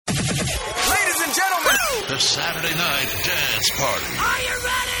The Saturday Night Dance Party. Are you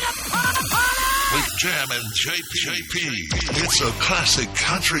ready to party? With Jammin JP. It's a classic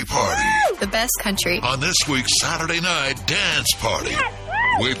country party. The best country. On this week's Saturday Night Dance Party.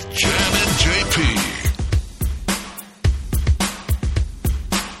 With Jammin JP.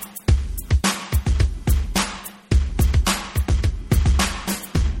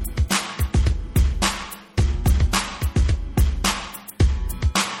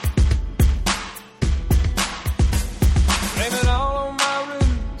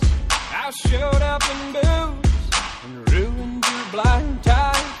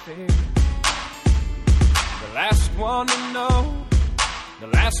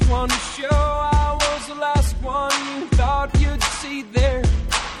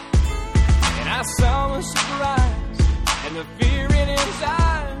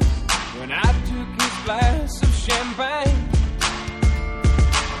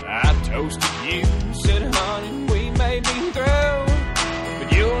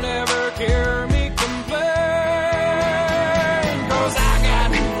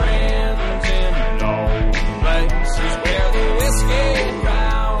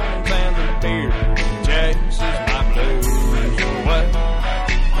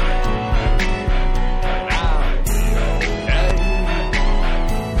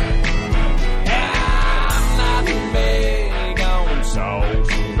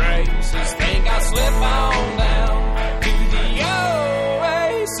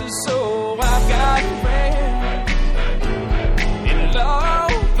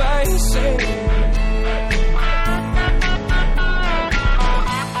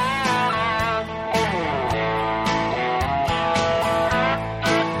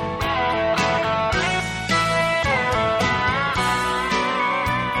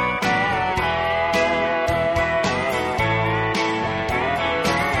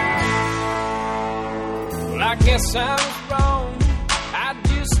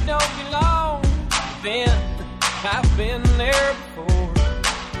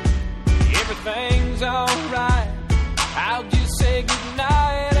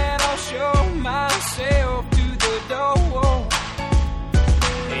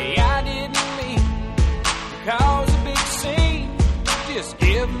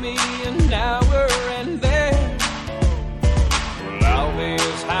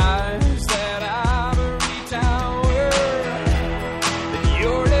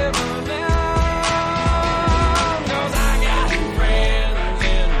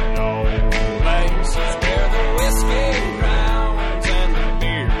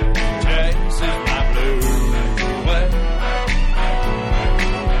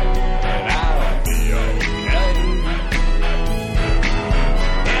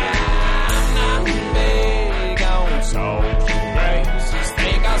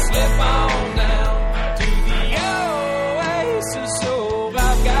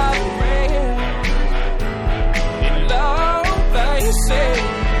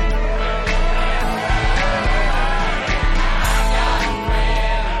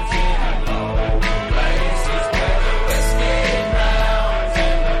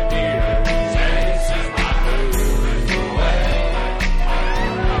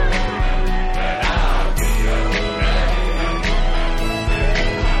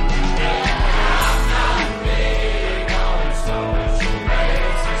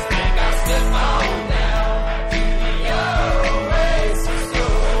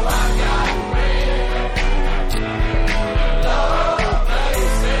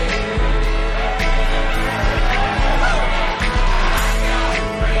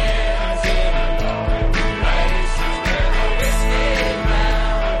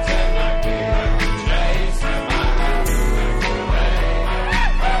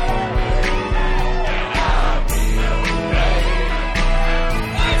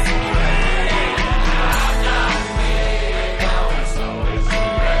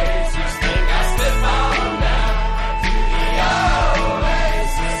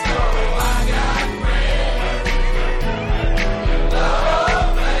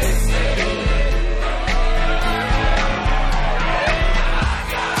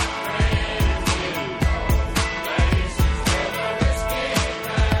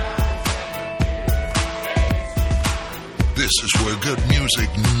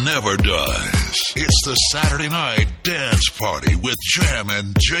 Never dies. It's the Saturday Night Dance Party with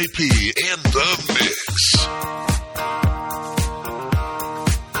Jammin JP in the mix.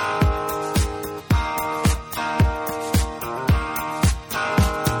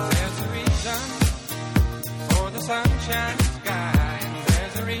 There's a reason for the sunshine sky, and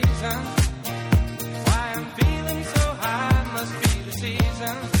there's a reason why I'm feeling so high. Must be the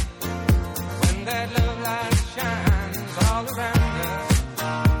season when that love light shines all around us.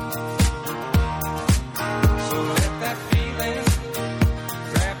 So let that feeling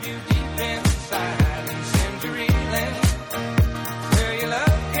grab you deep inside and send you reeling where your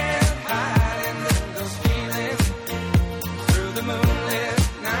love can't hide, and then those feelings through the moonlit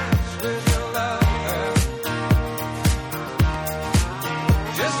nights with your lover.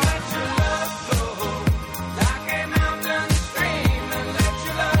 Just let your love flow like a mountain stream, and let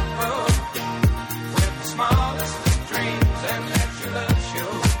your love grow with the smallest of dreams, and let your love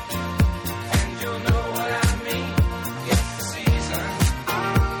show, and you'll know what I mean. It's the season.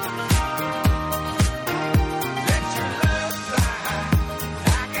 Let your love fly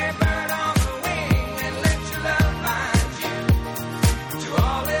like a bird on the wing, and let your love find you to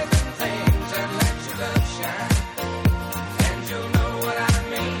all living things, and let your love shine, and you'll know what I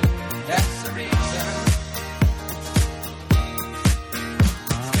mean. That's the reason.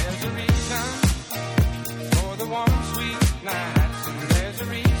 There's a reason for the warm, sweet nights, and there's a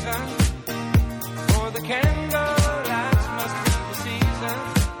reason for the candle lights. Must be the season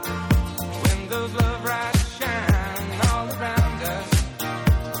when those love lights shine all around us.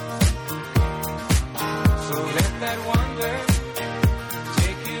 So let that wonder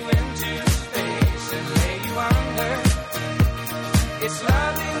take you into space and lay you under its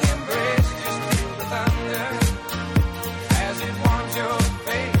loving embrace. Just feel the thunder as it warms your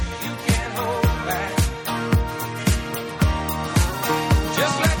face. You can't hold back.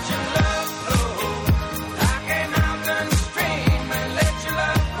 Just let your love flow like a mountain stream, and let your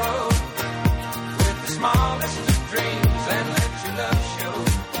love grow with the smallest of dreams, and let your love show,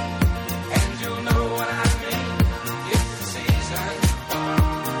 and you'll know what I mean. It's the season.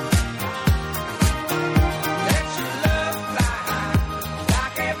 Let your love fly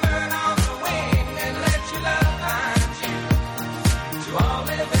like a bird on the wing, and let your love find you to all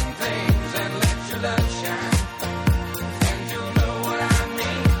living things, and let your love shine, and you'll know what I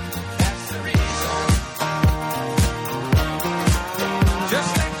mean. That's the reason.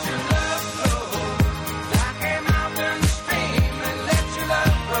 Just let your love flow like a mountain stream, and let your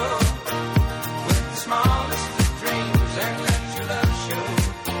love grow with the smallest of dreams, and let your love show,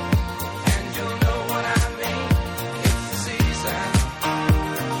 and you'll know what I mean. It's the season.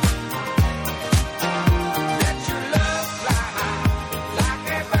 Let your love fly like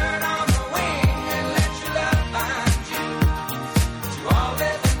a bird on the wing, and let your love find you to all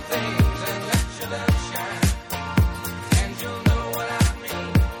living things, and let your love shine, and you'll know what I mean.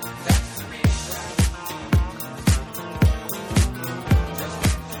 That's the reason.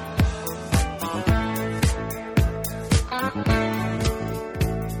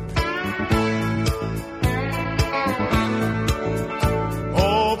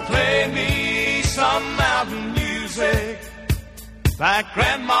 Oh, play me some mountain music like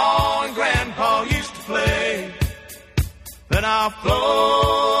Grandma and Grandpa used to play. Then I'll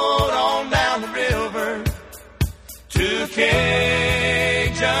float on down the river to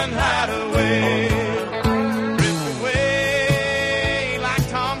Cajun Hideaway. Drift away like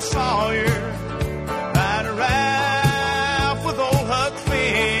Tom Sawyer, ride a raft with old Huck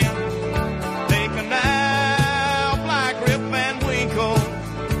Finn, take a nap like Rip Van Winkle,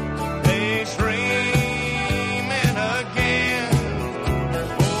 days dreaming again.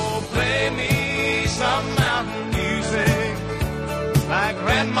 Oh, play me some mountain music like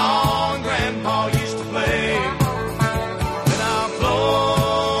Grandma and Grandpa used to play. Then I'll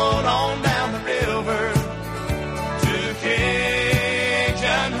float on down the river to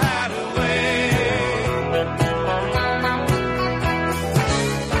Cajun Hideaway.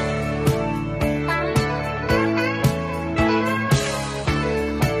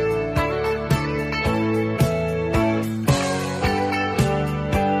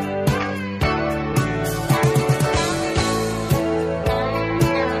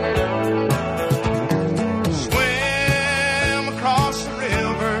 Swim across the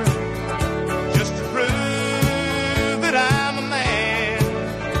river just to prove that I'm a man.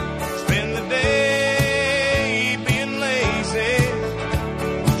 Spend the day being lazy,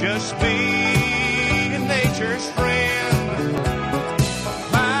 just being nature's friend.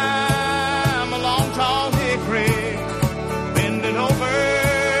 Climb a long tall hickory, bending over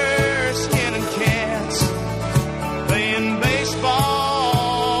skinning cats, playing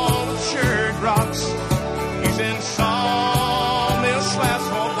baseball with shirt rocks, using sawmill slabs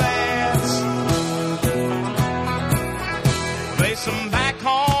for bats. Play some back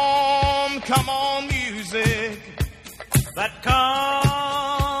home, come on music that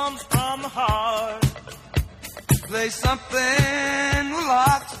comes from the heart. Play something with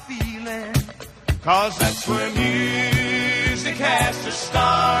lots of feeling, 'Cause that's where music has to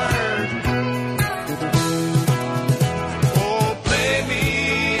start.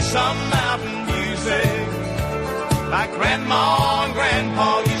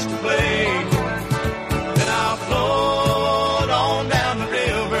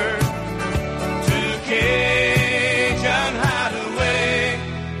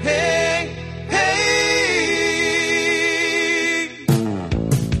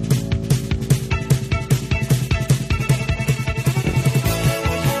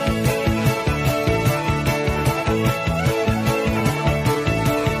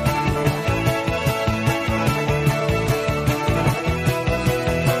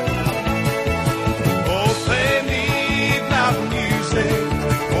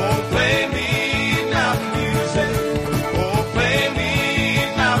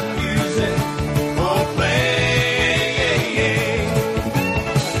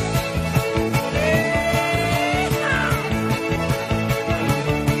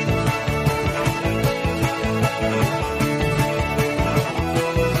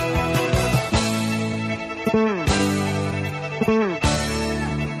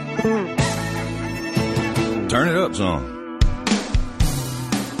 song.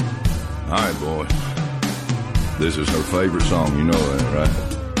 All right, boy. This is her favorite song, you know that, right?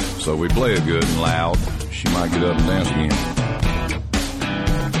 So we play it good and loud. She might get up and dance again.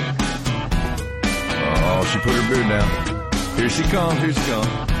 Oh, she put her beard down. Here she comes, here she comes.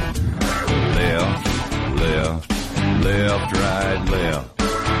 Left, left, left, right, left.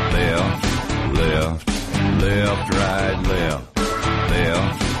 Left, left, left, right, left.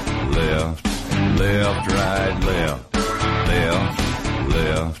 Left, left, left, right, left. Left,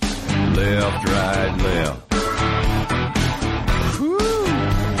 left, left, right, left.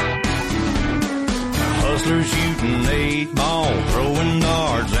 Hustlers shooting 8 ball, throwing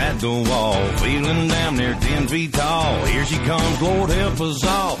darts at the wall, feeling damn near 10 feet tall. Here she comes, Lord help us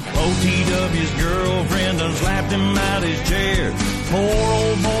all. OTW's girlfriend done slapped him out his chair. Poor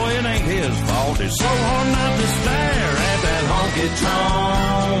old boy, it ain't his fault. It's so hard not to stare at that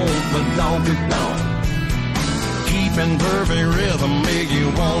honky-tonk, but donk-a-donk. Keeping perfect rhythm, make you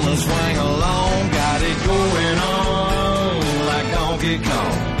wanna swing along. Got it going on like Donkey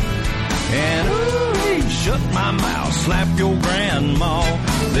Kong. And ooh, shut my mouth, slap your grandma.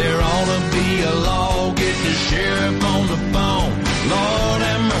 There ought to be a law, get the sheriff on the phone. Lord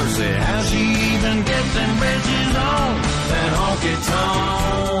have mercy, how she even get them bridges on? That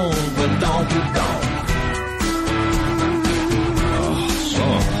honky-tonk, but donk-a-donk. Oh,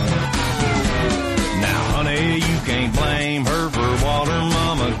 son. Now, honey, you can't blame her for what her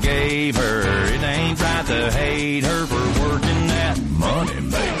mama gave her. It ain't right to hate her for working that money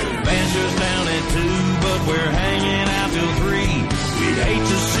maker. Band's just down at 2, but we're hanging out till 3. We'd hate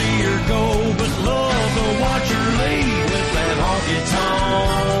to see her go, but love to watch her leave with that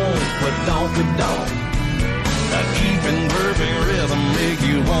honky-tonk, but donk-a-donk. Keeping perfect rhythm, make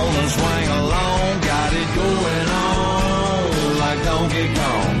you wanna swing along. Got it going on like Donkey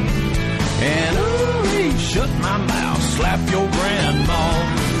Kong. And ooh, shut my mouth, slap your grandma.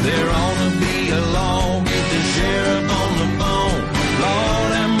 There ought to be a law, get the sheriff on the phone.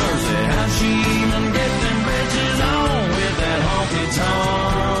 Lord have mercy, how she even get them bitches on with that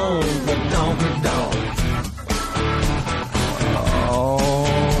honky-tonk, but donk-a-donk. Oh,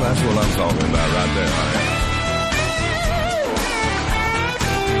 that's what I'm talking about right there, honey.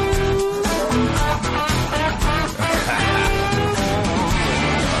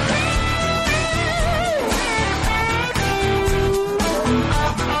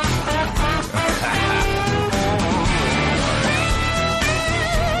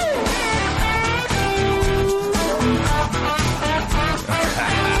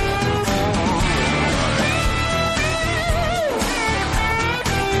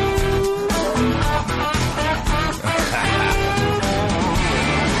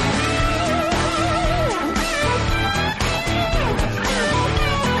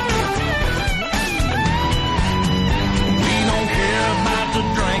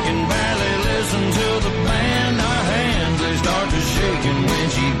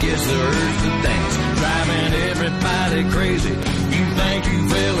 Gets the urge to dance, driving everybody crazy. You think you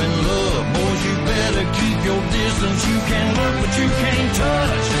fell in love, boys, you better keep your distance. You can look, but you can't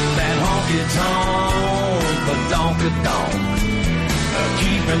touch that honky-tonk, but donk-a-donk.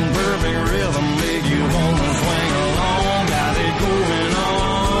 Keeping perfect rhythm, make you wanna swing along. Got it going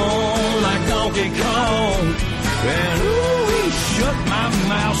on like Donkey Kong. And ooh, shut my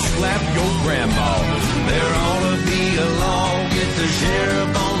mouth, slap your grandma. There ought to be a law, get the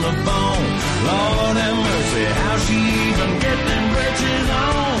sheriff on the phone. Lord have mercy, how she even get them britches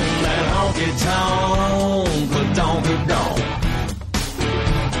on? That honky-tonk, but donk-a-donk.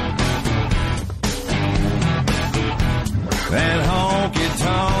 That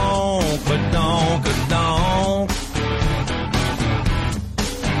honky-tonk, but donk-a-donk.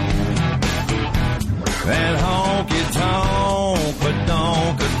 That honky-tonk, but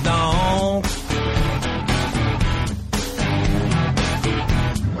donk-a-donk.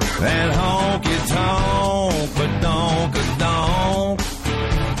 That honky-tonk, but donk-a-donk.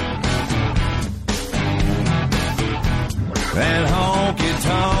 That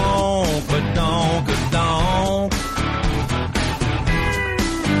honky-tonk, but donk-a-donk.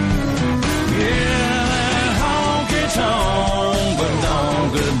 Yeah, that honky-tonk, but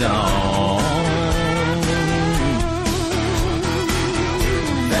donk-a-donk.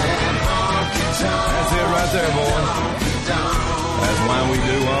 That's it right there, boy. That's why we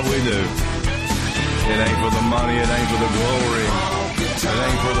do what we do. It ain't for the money, it ain't for the glory, it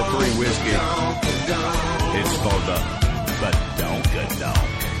ain't for the free whiskey. It's for the donk-a-donk.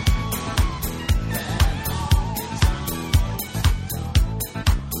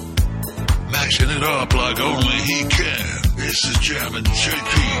 Mashing it up like only he can. This is Jammin'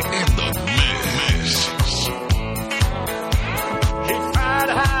 JP in the mix.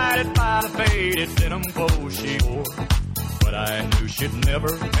 guided by the faded denim clothes she wore. But I knew she'd never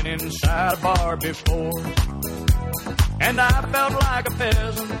been inside a bar before. And I felt like a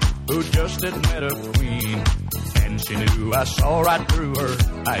peasant who just had met a queen. And she knew I saw right through her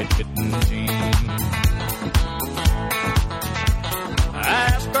tight-fitting jeans. I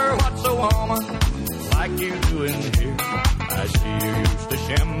asked her, what's a woman like you doing here? I see you used to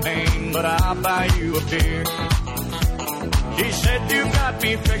champagne, but I'll buy you a beer. She said, you got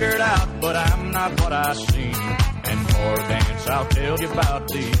me figured out, but I'm not what I seem. And for a dance, I'll tell you about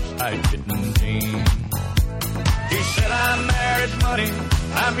these tight-fitting jeans. She said, I married money,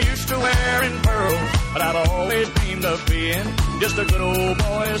 I'm used to wearing pearls, but I've always dreamed of being just a good old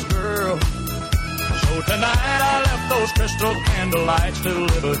boy's girl. So tonight I left those crystal candle lights to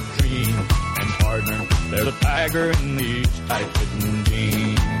live a dream. And partner, there's a tiger in these tight-fitting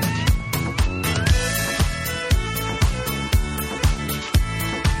jeans.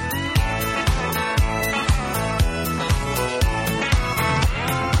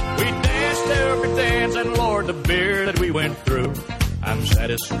 Every dance and Lord, the beer that we went through, I'm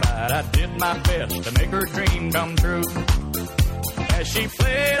satisfied I did my best to make her dream come true. As she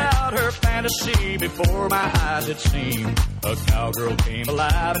played out her fantasy before my eyes, it seemed a cowgirl came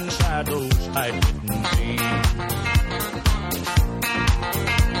alive inside those tight-fitting jeans.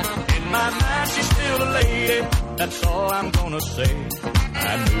 In my mind, she's still a lady, that's all I'm gonna say.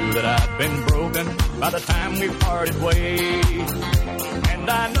 I knew that I'd been broken by the time we parted ways. And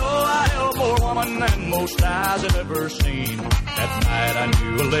I know I held more woman than most eyes have ever seen. That night I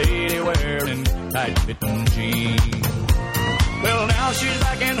knew a lady wearing tight-fitting jeans. Well, now she's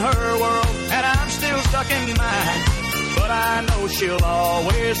back in her world, and I'm still stuck in mine. But I know she'll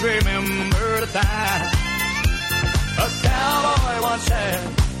always remember the time a cowboy once had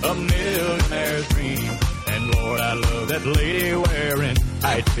a millionaire's dream. And Lord, I love that lady wearing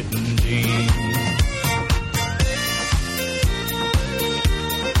tight-fitting jeans.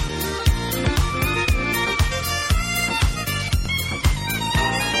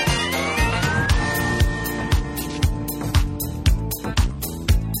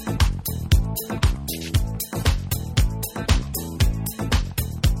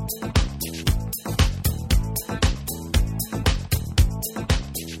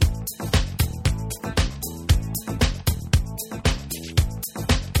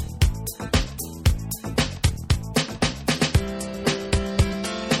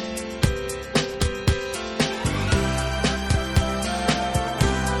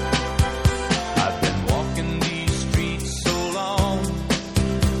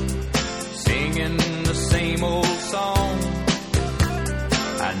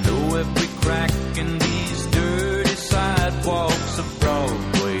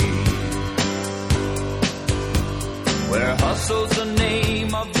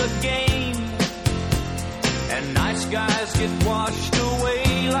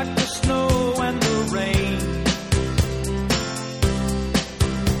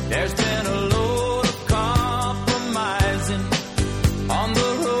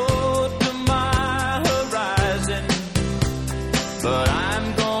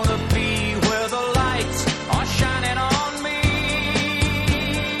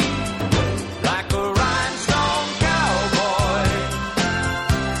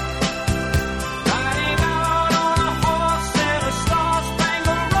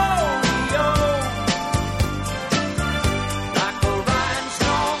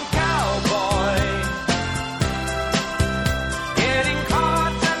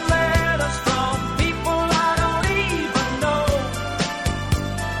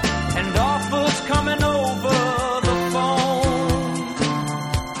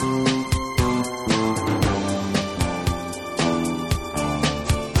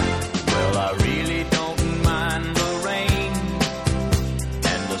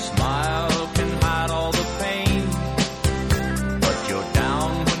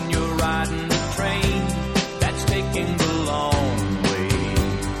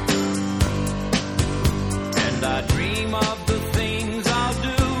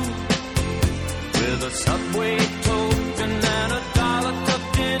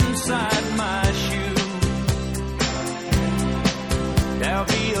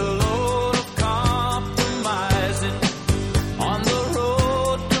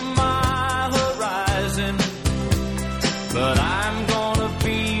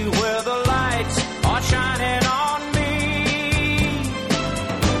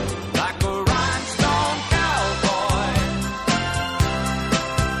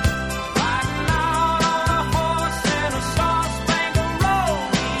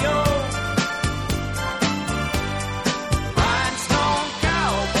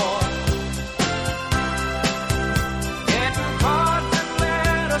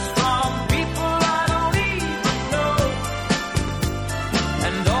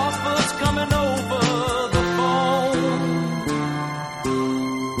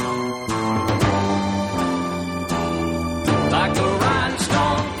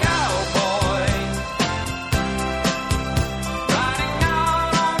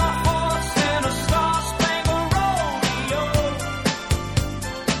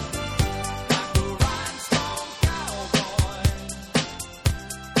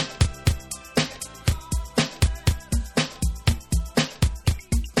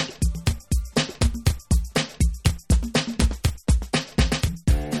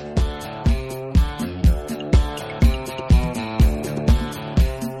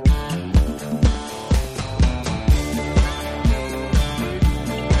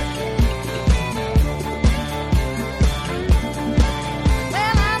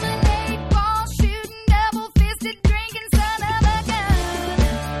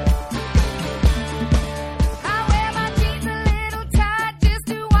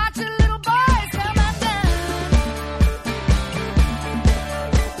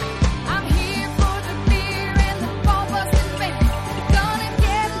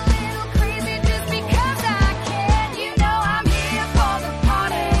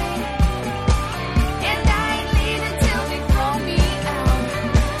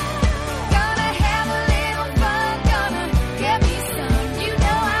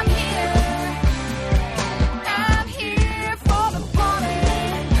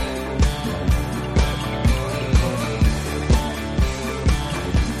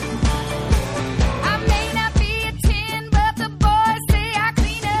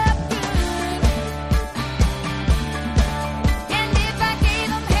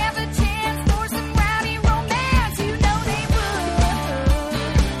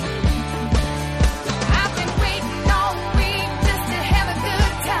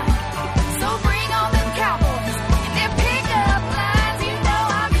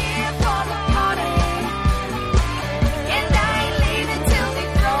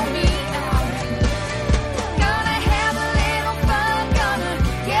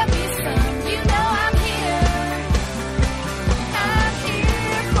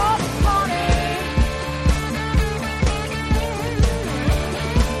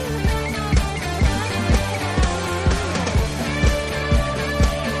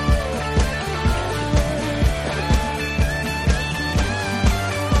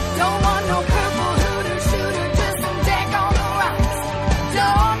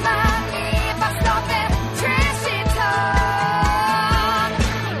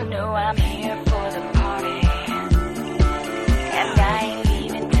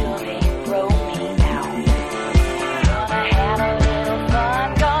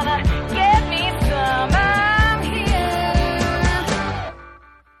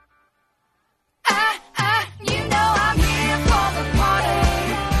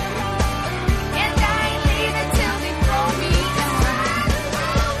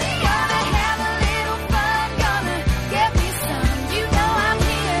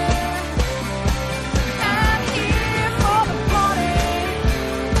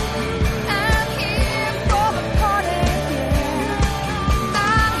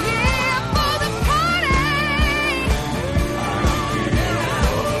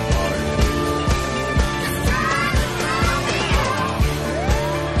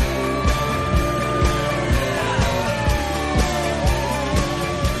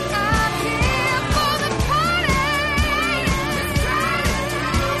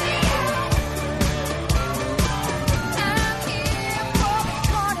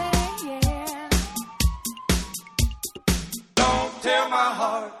 tell my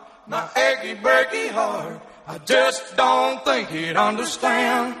heart, my achy, breaky heart, I just don't think he'd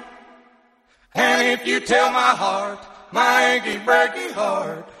understand. And if you tell my heart, my achy, breaky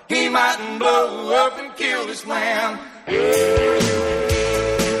heart, he mightn't blow up and kill this man.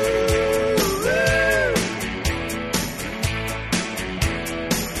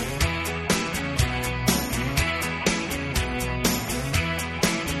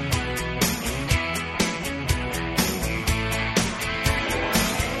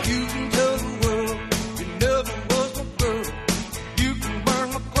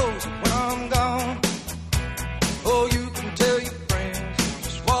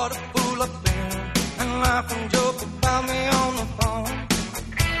 And joke about me on the phone.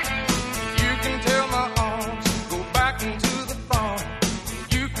 You can tell my arms go back into the farm.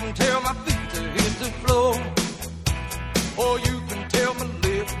 You can tell my feet to hit the floor. Or you can tell my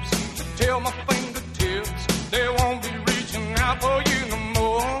lips to tell my fingertips they won't be reaching out for you no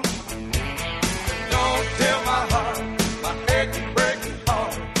more. Don't tell my heart, my achy, breaky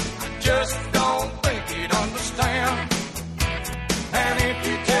heart, I just don't think he'd understand. And if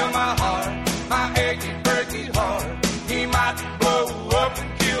you tell my heart, my achy, breaky heart, he might blow up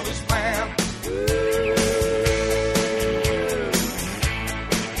and kill this man.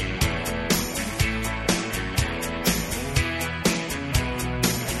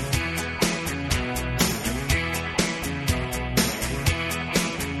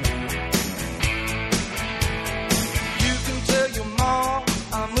 You can tell your mom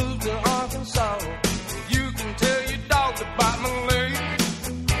I moved to Arkansas. You can tell your dog to bite my leg.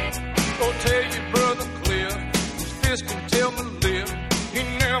 Go tell your brother Cliff, his fist can tell my lip, he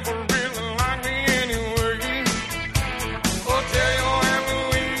never really liked me anyway. Go tell your Aunt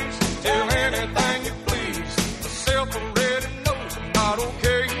Louise, tell anything you please, myself already knows I'm not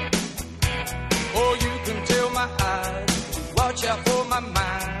okay. Or you can tell my eyes, watch out for my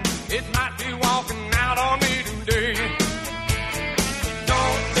mind, it might be walking out on me today.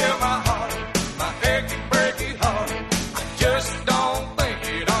 Don't tell my heart, my achy, breaky heart, I just don't think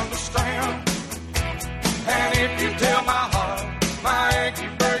he'd understand. And if you tell my heart, my achy,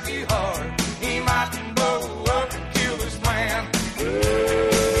 breaky heart, he might blow up and kill this man.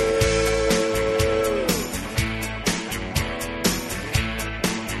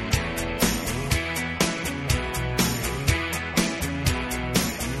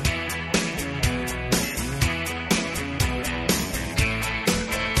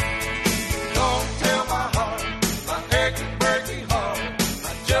 Don't tell my heart, my achy, breaky heart,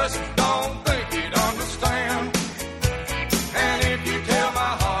 I just don't think he'd understand. And if you tell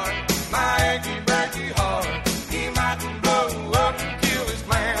my heart, my achy, breaky heart, he might blow up and kill this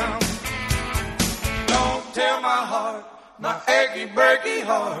man. Don't tell my heart, my achy, breaky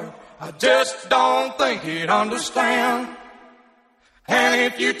heart, I just don't think he'd understand. And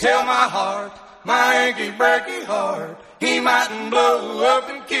if you tell my heart, my achy, breaky heart, he mightn't blow up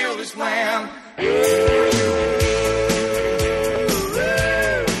and kill this man.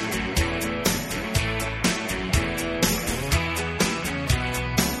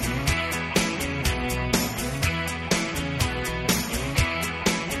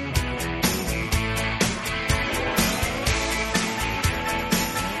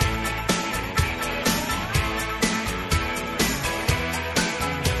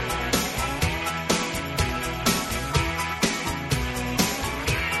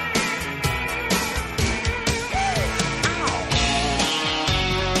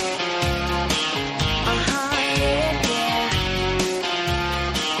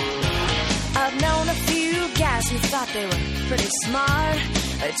 They were pretty smart,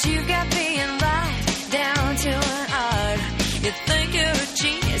 but you got being right down to an art. You think you're a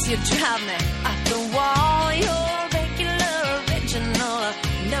genius, you drive me up the wall. You're regular, original,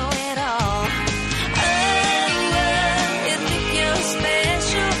 know it all. Oh, you think you're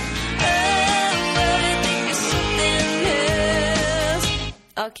special. Oh, you think you're something else.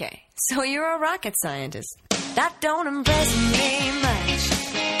 Okay, so you're a rocket scientist. That don't impress me much.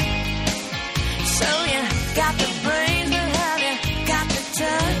 So you got the brains, but have you got the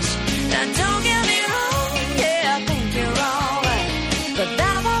touch? Now don't get me wrong, yeah, I think you're alright, but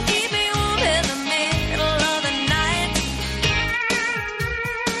that won't keep me warm in the middle of the night.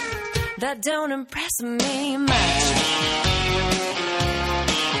 That don't impress me much.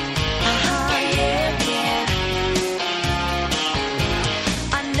 Yeah, yeah.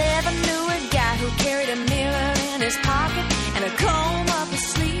 I never knew a guy who carried a mirror in his pocket and a comb up his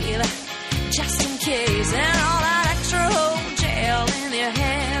sleeve, just in case, and all that extra whole gel in your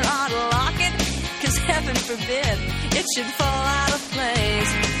hair ought to lock it, 'cause heaven forbid it should fall out of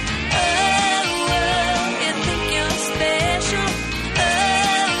place. Oh, well, you think you're special.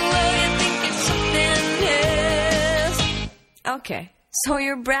 Okay, so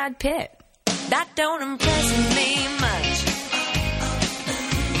you're Brad Pitt. That don't impress me much.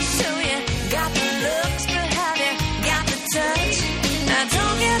 So you got the looks, but have you got the touch? Now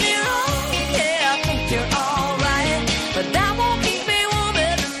don't get me wrong, yeah, I think you're alright, but that won't keep me warm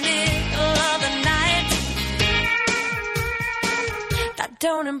in the middle of the night. That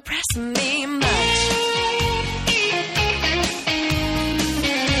don't impress me much.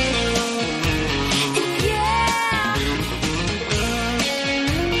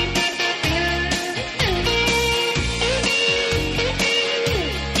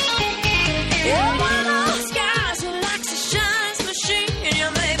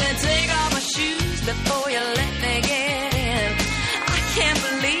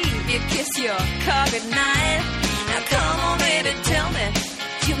 Your car goodnight. Now come on, baby, tell me,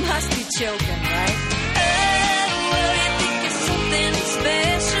 you must be joking, right? Oh, you think you're something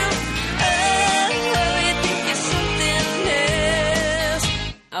special? Oh, you think you're something else?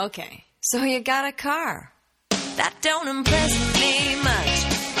 Okay, so you got a car. That don't impress me much.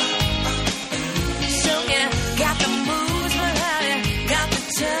 So you got the moves, but have you got the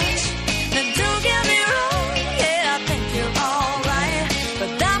touch? Now don't get me wrong, yeah, I think you're alright, but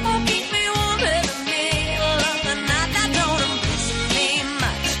that won't keep me warm in the middle of the night. That don't impress me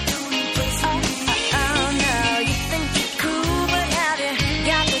much. Oh, no, you think you're cool, but have you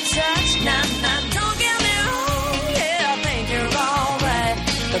got the touch? Now, don't get me wrong, yeah, I think you're alright,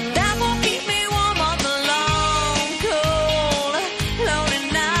 but that won't keep me warm on the long, cold, lonely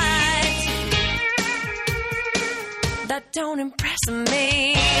nights. That don't impress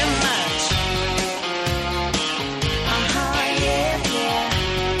me much.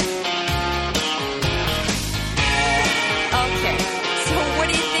 Okay, so what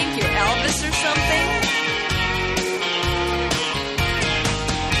do you think, you're Elvis or something?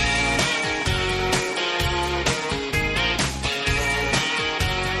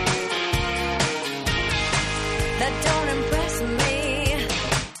 That don't impress me.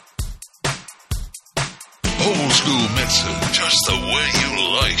 Old school mixing, just the way you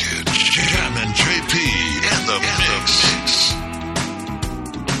like it. Jammin, JP, and the mix.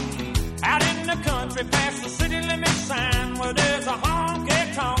 Out in the country, past the city limit sign, where there's a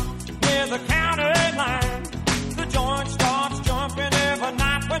honky-tonk near the county line. The joint starts jumping every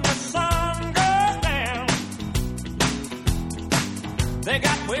night when the sun goes down. They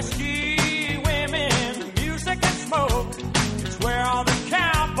got whiskey, women, music and smoke. It's where all the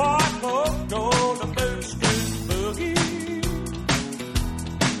cowboy folk go to Blue Street Boogie.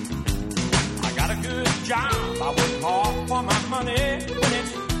 I got a good job, I work hard for my money. When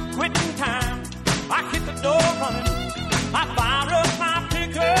it's quitting time, I hit the door running. I fire up my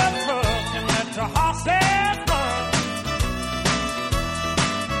pickup truck and let the horses run.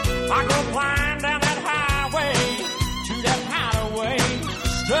 I go flying down that highway to that hideaway,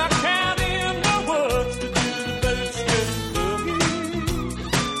 stuck out in the woods to do the Blue Street Boogie.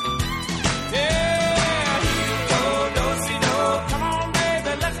 Yeah, do do si do, come on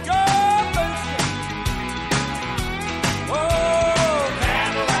baby, let's go Blue Street. Oh,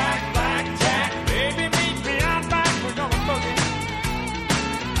 Cadillac, blackjack, baby, meet me out back, we're gonna boogie.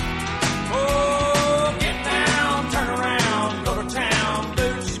 Oh, get down, turn around, go to town,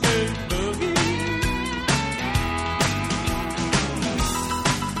 Blue Street Boogie.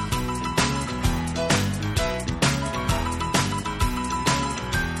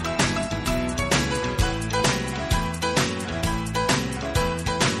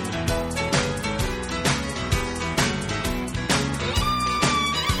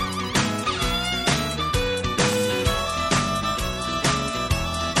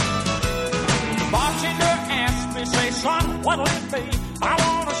 Bartender asked me, say, son, what'll it be? I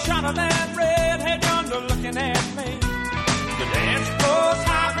want a shot of that redhead yonder looking at me. The dance floor's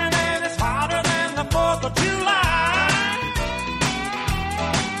hopping and it's hotter than the 4th of July.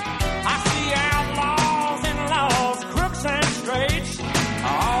 I see outlaws and laws, crooks and straights,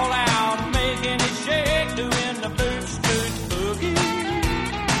 all out making it shake, doing the Blue Street Boogie.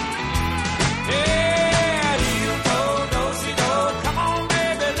 Yeah, you go, do si do, come on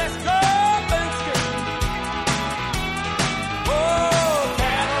baby, let's go Blue Street. Oh,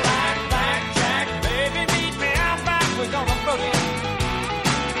 Cadillac, blackjack, baby, meet me out back, we're gonna boogie.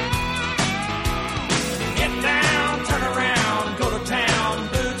 Get down,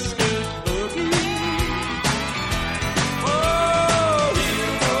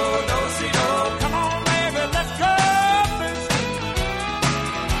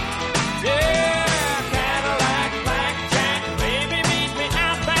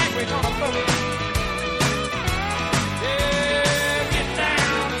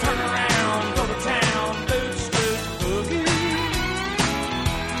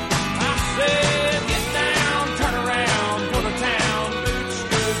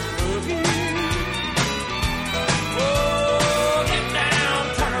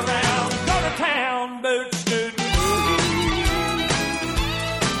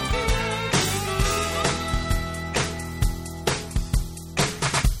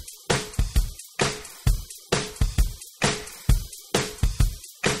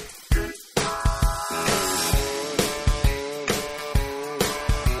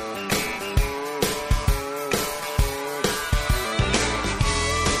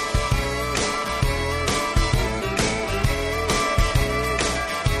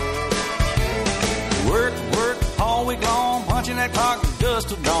 punching that clock dust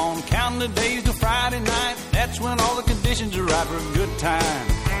till dawn, counting the days till Friday night. That's when all the conditions are right for a good time.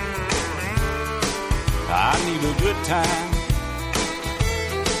 I need a good time.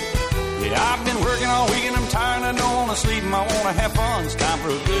 Yeah, I've been working all week and I'm tired. I don't want to sleep and I want to have fun. It's time for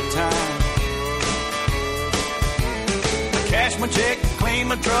a good time. Cash my check, clean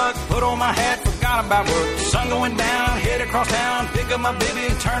my truck, put on my hat, forgot about work. Sun going down, head across town, pick up my baby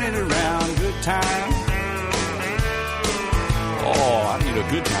and turn it around. Good time. Oh, I need a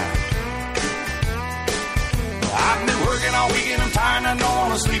good time. I've been working all week and I'm tired and I don't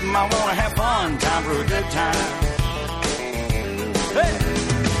want to sleep and I want to have fun. Time for a good time. Hey!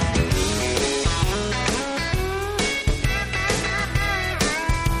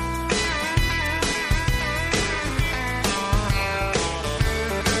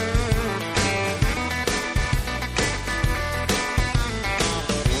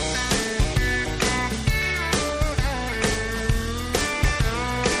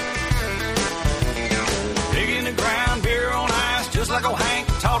 Like old Hank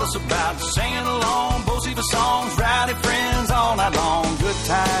taught us about, singing along, bossy for songs, rowdy friends all night long. Good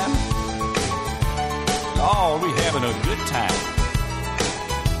time. Oh, we having a good time.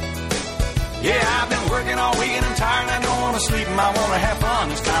 Yeah, I've been working all week and I'm tired and I don't want to sleep and I want to have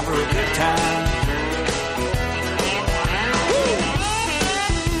fun. It's time for a good time.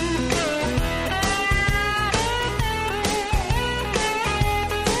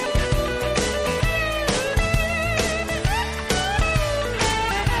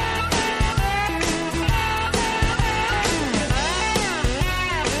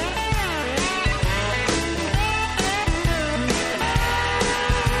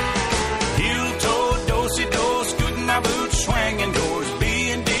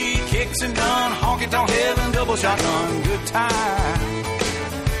 And done, honky tonk heaven, double shotgun, good time.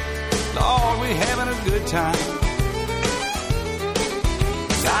 Lord, we having a good time.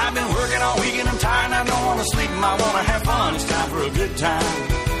 'Cause I've been working all week and I'm tired and I don't want to sleep and I want to have fun. It's time for a good time.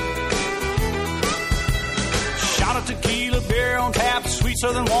 Shot of tequila, beer on tap, sweet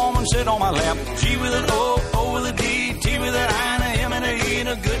southern woman sit on my lap. G with an O, O with a D, T with an I and a M and a E and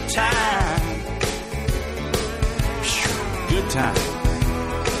a good time. Good time.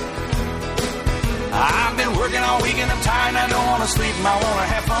 I've been working all week and I'm tired and I don't want to sleep and I want to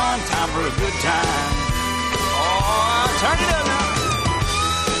have fun. Time for a good time. Oh, turn it up now.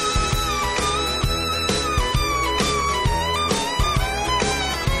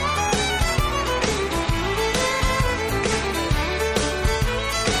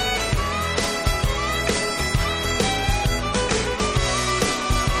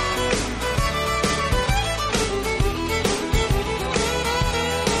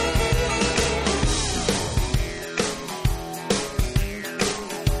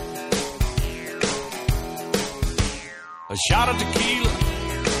 A shot of tequila,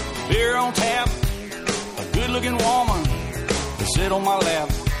 beer on tap, a good-looking woman to sit on my lap.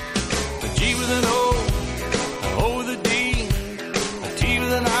 A G with an O, an O with a D, a T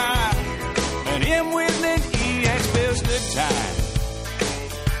with an I, an M with an E. That spells good time.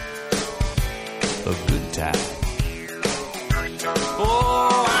 A good time.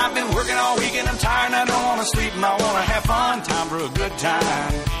 Oh, I've been working all week and I'm tired and I don't want to sleep and I want to have fun. Time for a good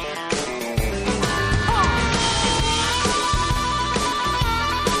time.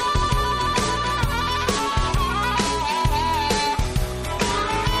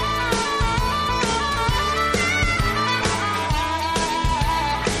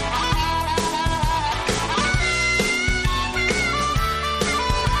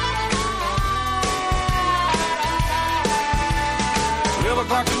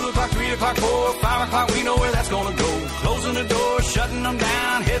 O'clock, 2 o'clock, 3 o'clock, 4, 5 o'clock, we know where that's gonna go. Closing the door, shutting them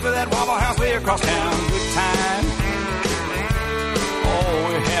down, head for that Waffle House way across town. Good time. Oh,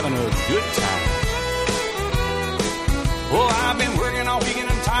 we're having a good time. Well, I've been working all week and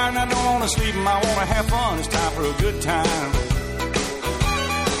I'm tired and I don't want to sleep and I want to have fun. It's time for a good time.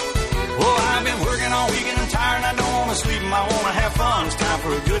 Well, I've been working all week and I'm tired and I don't want to sleep and I want to have fun. It's time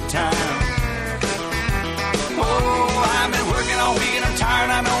for a good time. Oh, I've been working all week and I'm tired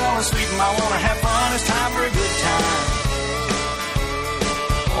and I don't want to sleep and I want to have fun. It's time for a good time.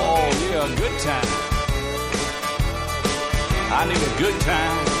 Oh, yeah, a good time. I need a good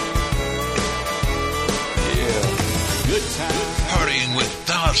time. Yeah, good time. Partying with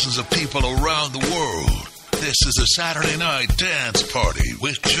thousands of people around the world. This is a Saturday night dance party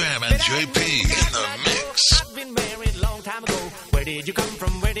with Jammin JP in the mix. I've been married a long time ago. Where did you come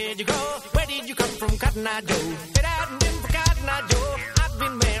from? Where did you go? Where did you come from, Cotton Eye Joe? Get out and in for Cotton Eye Joe. I've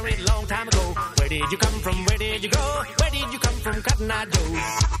been married a long time ago. Where did you come from? Where did you go? Where did you come from, Cotton Eye Joe?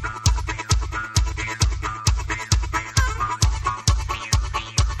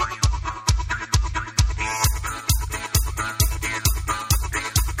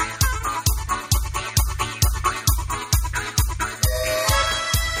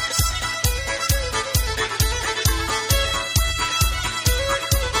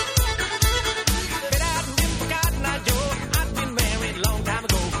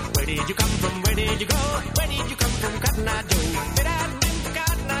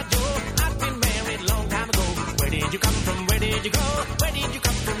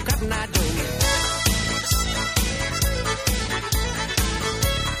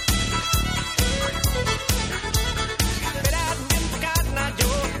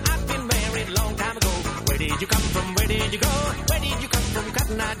 did you go? Where did you come from,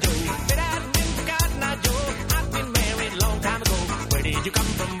 Cotton Eye Joe? Said I hadn't been for Cotton Eye Joe. I've been married a long time ago. Where did you come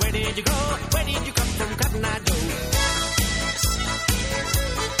from? Where did you go? Where did you come from, Cotton Eye Joe?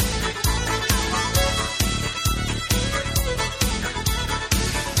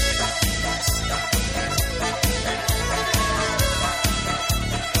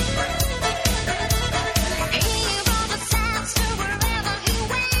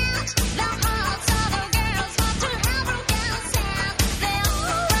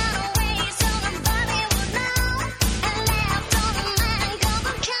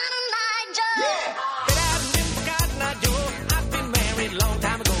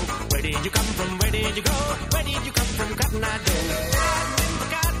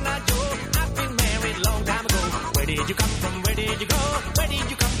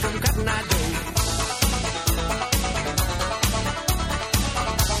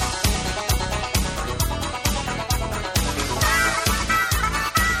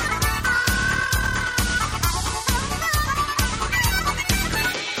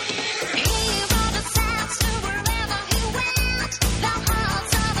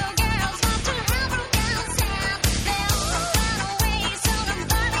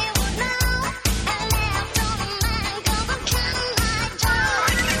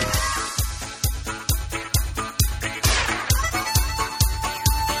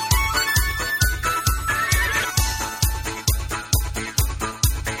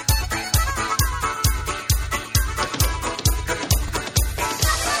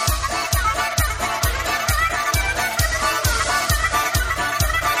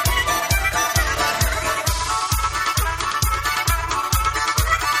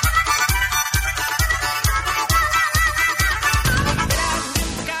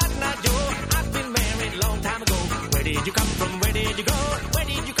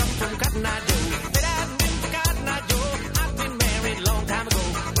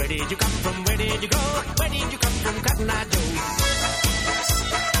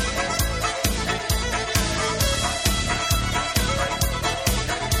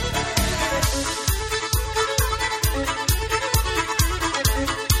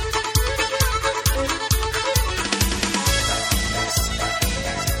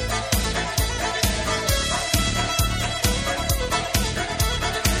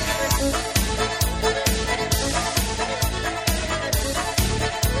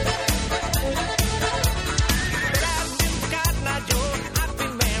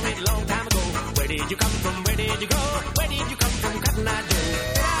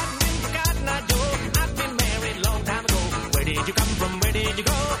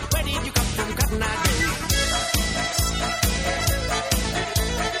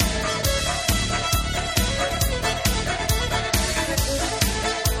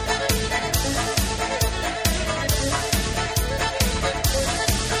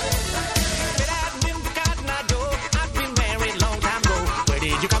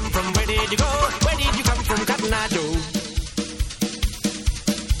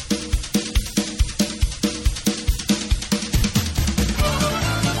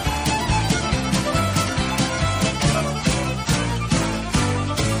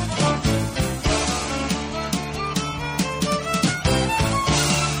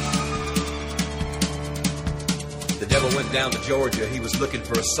 Down to Georgia, he was looking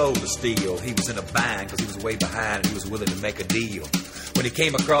for a soul to steal. He was in a bind because he was way behind and he was willing to make a deal. When he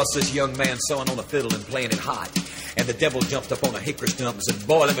came across this young man sewing on a fiddle and playing it hot, and the devil jumped up on a hickory stump and said,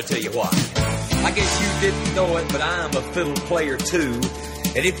 "Boy, let me tell you what. I guess you didn't know it, but I'm a fiddle player too.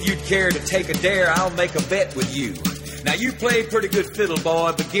 And if you'd care to take a dare, I'll make a bet with you. Now you play pretty good fiddle,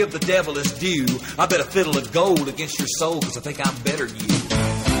 boy, but give the devil his due. I bet a fiddle of gold against your soul because I think I'm better than you."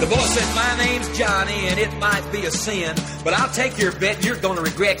 The boy said, "My name's Johnny, and it might be a sin, but I'll take your bet and you're going to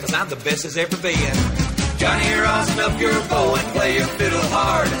regret because I'm the best as ever been." "Johnny, rosin up your bow and play your fiddle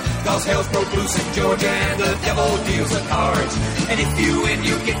hard, cause hell's broke loose in Georgia and the devil deals the cards. And if you win,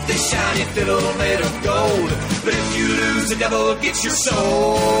 you get this shiny fiddle made of gold, but if you lose, the devil gets your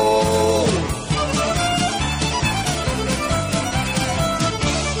soul."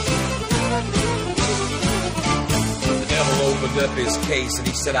 Opened up his case and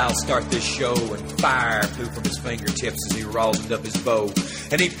he said, "I'll start this show," and fire flew from his fingertips as he rosined up his bow.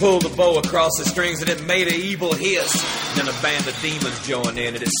 And he pulled the bow across the strings and it made an evil hiss. And then a band of demons joined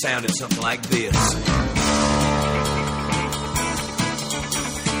in and it sounded something like this.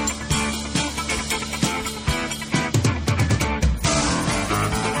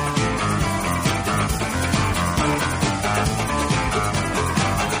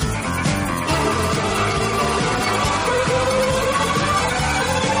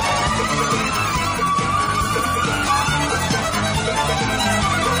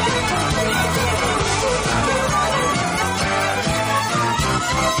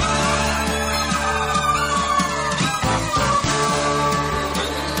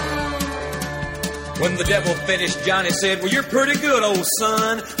 When the devil finished, Johnny said, well, you're pretty good, old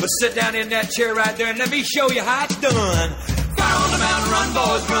son, but sit down in that chair right there and let me show you how it's done. Fire on the mountain, run,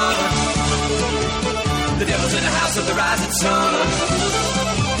 boys, run. The devil's in the house of the rising sun.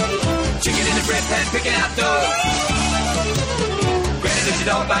 Chicken in the bread pan, picking out dough. Granny lives your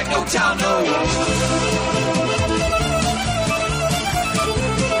dog back, no child, no.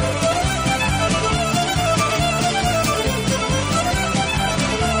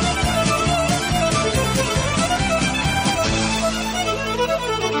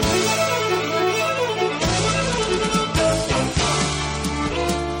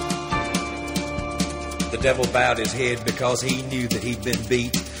 The devil bowed his head because he knew that he'd been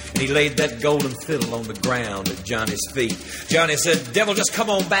beat. And he laid that golden fiddle on the ground at Johnny's feet. Johnny said, devil, just come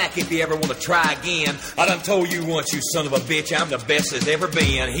on back if you ever want to try again. I done told you once, you son of a bitch, I'm the best there's ever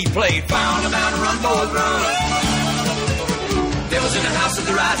been. He played Fire on the Mountain, Run, Boys, Run. Devil's in the house of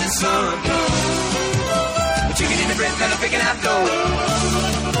the rising sun. The chicken in the bread pan, picking out dough.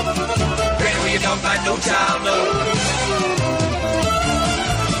 Granny, where you don't fight, no child, no.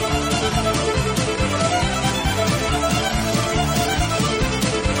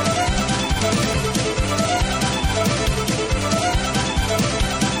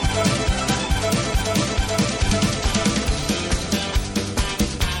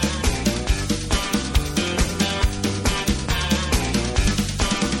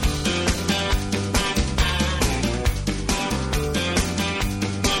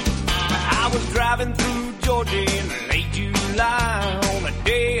 Driving through Georgia in late July on a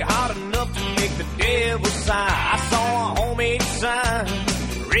day hot enough to make the devil sigh. I saw a homemade sign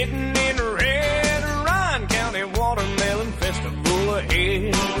written in red, Ryan County Watermelon Festival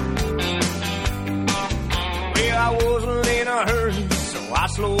ahead. Well, I wasn't in a hurry, so I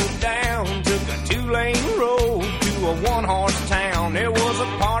slowed down, took a 2-lane road to a 1-horse town. There was a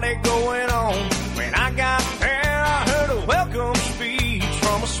party going on. When I got there, I heard a welcome speech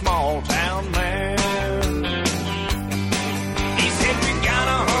from a small town man. He said, we got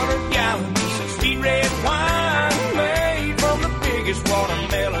 100 gallons of sweet red wine made from the biggest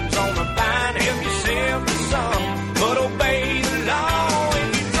watermelons on the vine. Help yourself to some, but obey the law.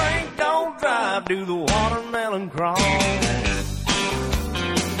 If you drink, don't drive, do the watermelon crawl.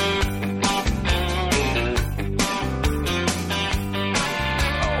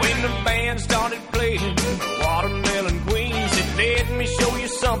 When the band started playing, the Watermelon Queen said, let me show you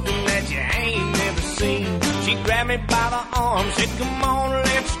something that you ain't never seen. She grabbed me by the arm, said, come on,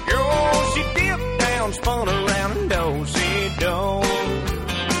 let's go. She dipped down, spun around, and do-si-do.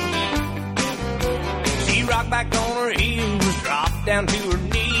 She rocked back on her heels, dropped down to her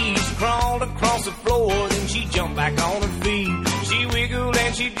knees, crawled across the floor, then she jumped back on her feet. She wiggled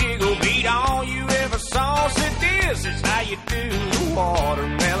and she jiggled, beat all you ever saw. Said, this is how you do the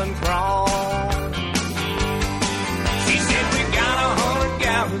watermelon crawl. She said, we got 100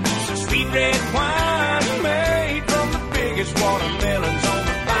 gallons of sweet red wine made from the biggest watermelons on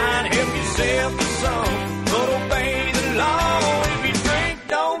the vine. Help yourself to some, but obey the law. If you drink,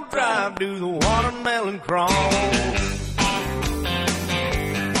 don't drive, do the watermelon crawl.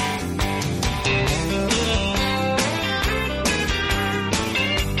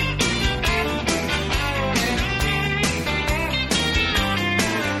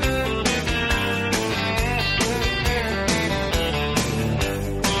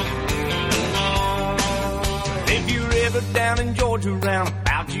 Down in Georgia round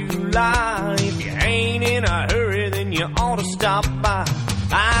about July, if you ain't in a hurry, then you ought to stop by.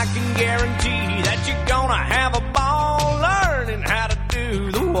 I can guarantee that you're gonna have a ball learning how to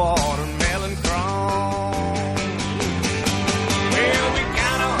do the watermelon crawl. Well, we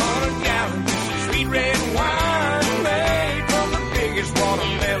got 100 gallons of sweet red wine made from the biggest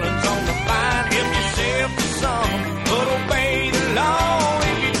watermelons on the vine. Help yourself to some, but obey the law.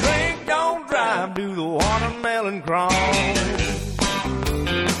 If you drink, don't drive, do the watermelon crawl.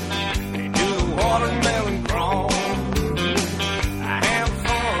 Watermelon crawl. Have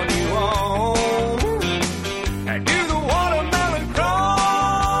fun, you all. Do the watermelon crawl.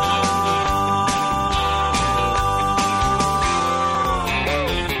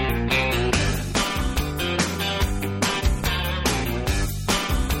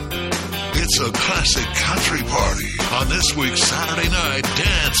 It's a classic country party on this week's Saturday Night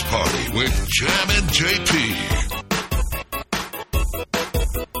Dance Party with Jammin' JP.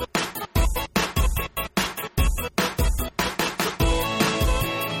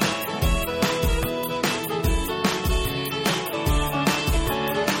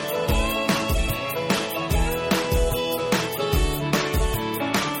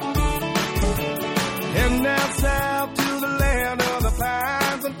 Heading down south to the land of the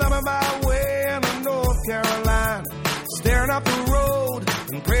pines. I'm talking about way in the north.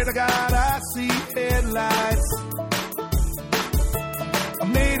 God, I see headlights. I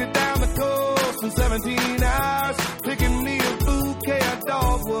made it down the coast in 17 hours, picking me a bouquet of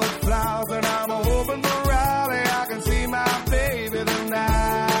dogwood flowers, and I'm hoping for Raleigh I can see my baby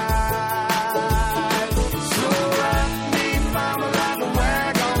tonight. So rock me, mama, like a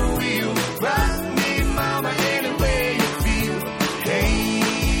wagon wheel. Rock me, mama, any way you feel. Hey,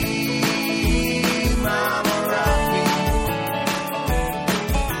 mama, rock me.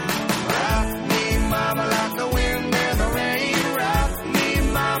 Rock me, mama, like the wind and the rain. Rock me,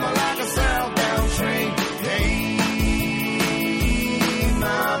 mama, like a southbound train. Hey,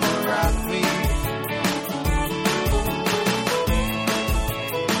 mama, rock me.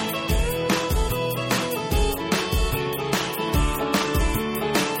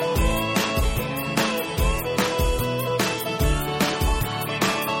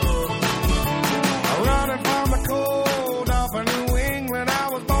 Running from the cold off of New England, I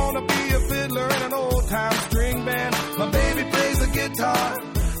was born to be a fiddler in an old-time string band. My baby plays the guitar,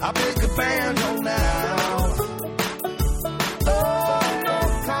 I pick the banjo now. Oh, no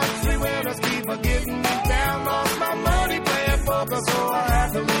country winners keep getting me down. Lost my money playing poker, so I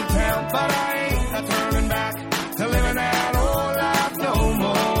had to leave town. But I ain't turning back to living that old life no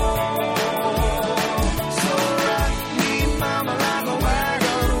more. So rock me, mama, like a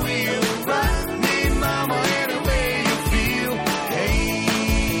wagon wheel. Rock me, mama, any way you feel. Hey,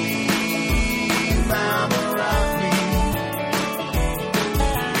 mama, rock me.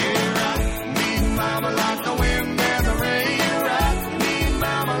 Yeah, rock me, mama, like the wind and the rain. Rock me,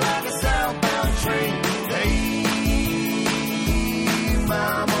 mama, like a southbound train. Hey,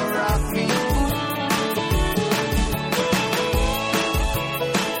 mama, rock me.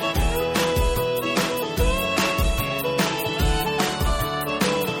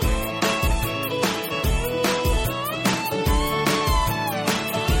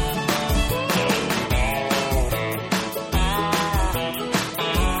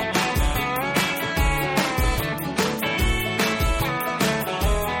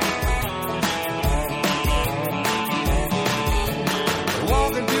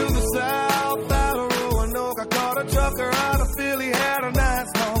 Walking to the south out of Roanoke, I caught a trucker out of Philly, had a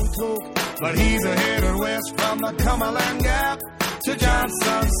nice long talk. But he's headed west from the Cumberland Gap to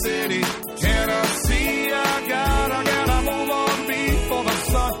Johnson City, Tennessee. I gotta move on before the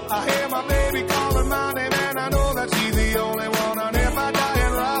sun. I hear my baby calling my name, and I know that she's the only one. And if I die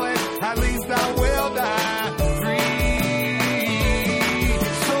in Raleigh, at least I will die free.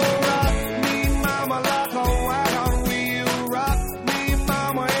 So rock me, mama, like a wagon wheel. Rock me,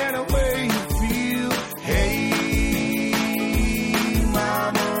 mama, any way you feel. Hey,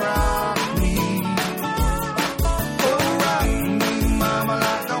 mama, rock me. Oh, rock me, mama,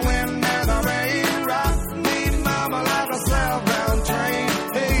 like the wind and the rain. Rock me, mama, like a southbound train.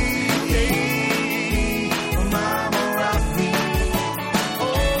 Hey, hey, mama, rock me.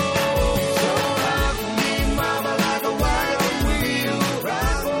 Oh, so rock me, mama, like a wagon wheel.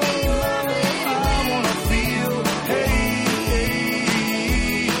 Rock me, mama, I wanna feel. Hey, hey,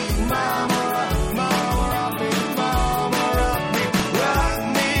 mama, rock me, mama, rock me. Rock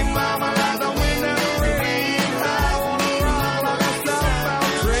me, mama, like the wind and the rain. I wanna rock like a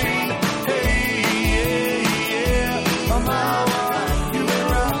southbound train. Hey, yeah, mama, you can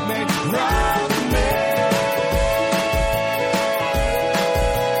rock me, rock me.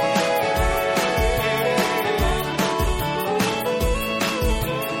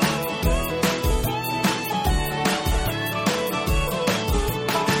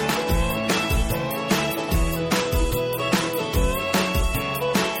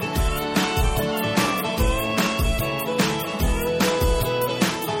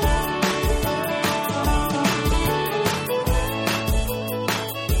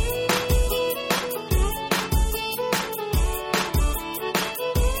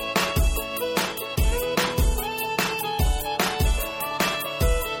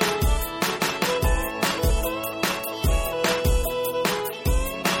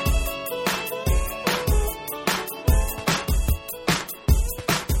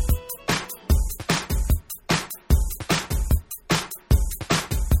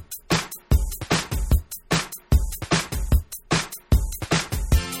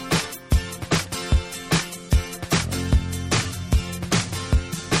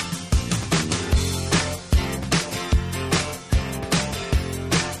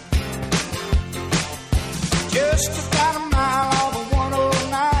 Just about a mile off of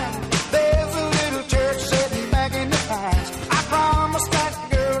 109, there's a little church sitting back in the pines. I promised that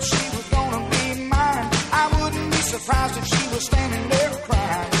girl she was gonna be mine. I wouldn't be surprised if she was standing there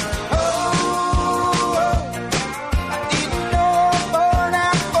crying. Oh, I didn't know a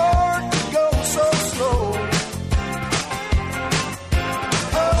burnout boy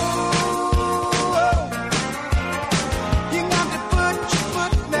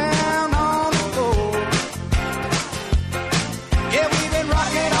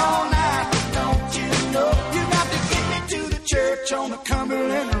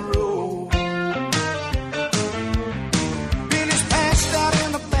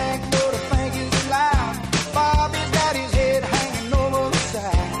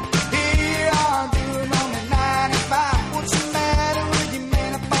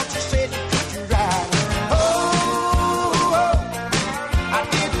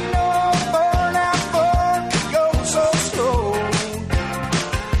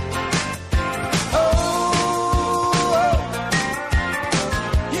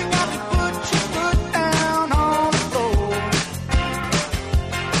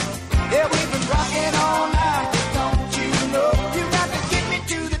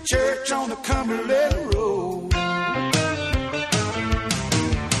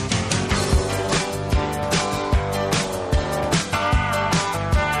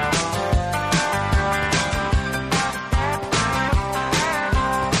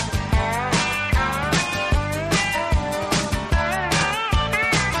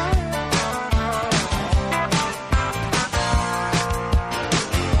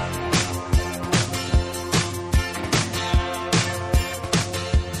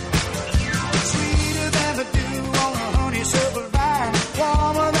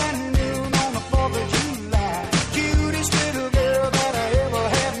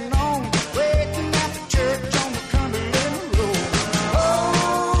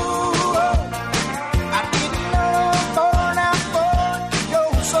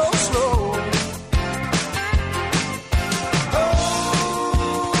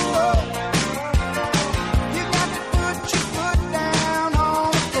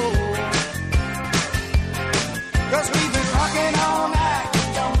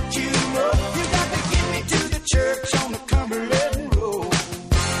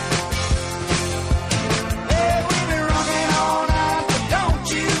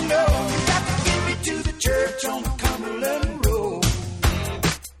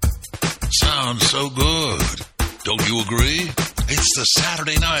sounds so good. Don't you agree? It's the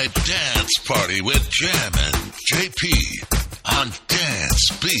Saturday Night Dance Party with Jammin, JP on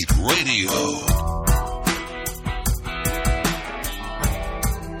Dance Beat Radio.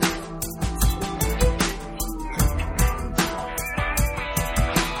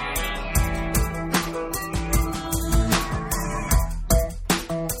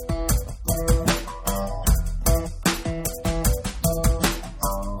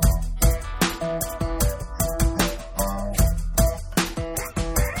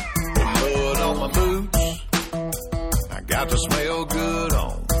 Got to smell good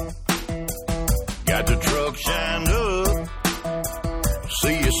on. Got the truck shined up.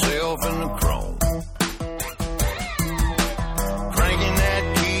 See yourself in the chrome. Cranking that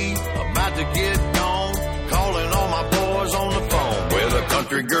key, about to get gone. Calling all my boys on the phone. Where the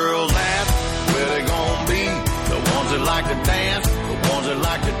country girls at? Where they gonna be? The ones that like to dance, the ones that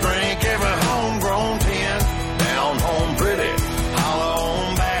like to drink. Every homegrown 10, down home pretty. Holler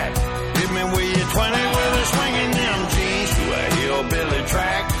on back. Hit me with your 20 with a swinging them jeans to a hillbilly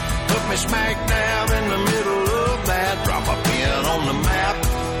track. Put me smack dab in the middle of that. Drop a pin on the map.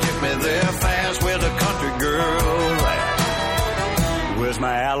 Get me there fast where the country girl at. Where's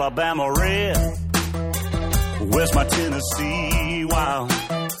my Alabama red? Where's my Tennessee wild?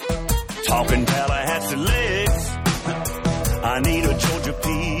 Talking Tallahassee legs. I need a Georgia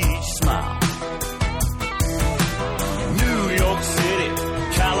peach smile. New York City,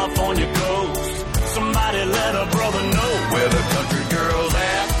 California coast. Somebody let a brother know where the country girls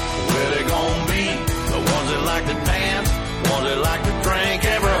at. Where they gonna be? The ones that like to dance, ones that like to drink.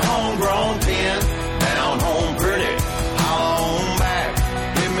 Every homegrown 10, down home pretty. Holler on back.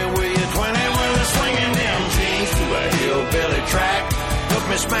 Hit me with your 20 when they're swinging them jeans to a hillbilly track. Put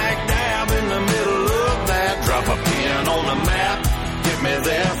me smack dab in the middle of that. Drop a pin on the map. Get me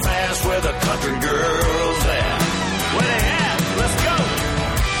there fast where the country girls at. Where they at? Let's go.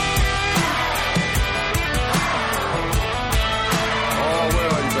 Oh, where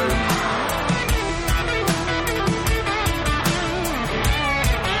are you, baby?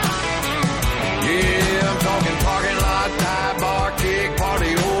 Yeah, I'm talking parking lot, dive bar, kick,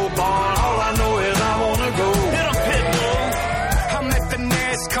 party, old barn. All I know is I wanna go. Hit 'em, Pitbull. I'm at the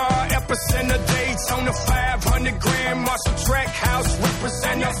NASCAR epicenter, Daytona 500 Grand Marshall Track House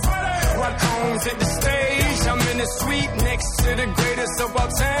representative. Rock cones at the stage. I'm in the suite next to the greatest of all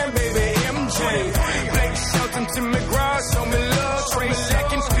time, baby, MJ. Blake Shelton to McGraw, show me love. Trey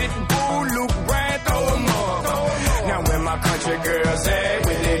Seconds, Pitbull, Luke Bryan, throw 'em up. Now where my country girls at?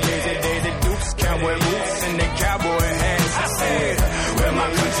 With their Daisy Dukes, cowboy boots, and their cowboy hats. I said, where my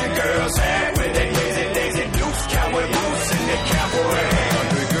country girls at? With their Daisy Dukes, cowboy boots, and their cowboy hats.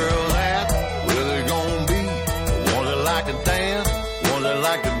 Country girls at? Where they gonna be? The ones that like to dance, ones that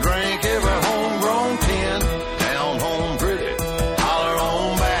like to drink. Every homegrown 10, down home pretty. Holler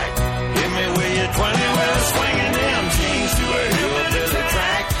on back. Hit me with your 20 with a swinging them jeans to a hillbilly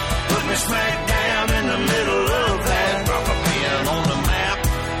track. Put me smack down in the middle of that. Drop a pin on the map.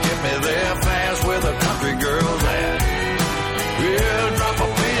 Get me there fast where the country girls at. Yeah, drop a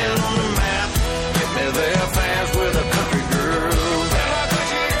pin on the map. Get me there fast where the country girls at.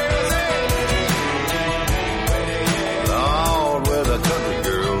 Lord, where the country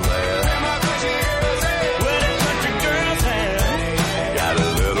girls at. Where the country girls at? Got a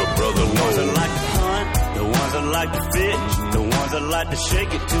little brother The ones that like to hunt, the ones that like to fish, the ones that like to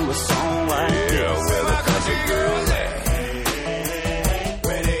shake it to a song like Yeah, this. where the country girls at.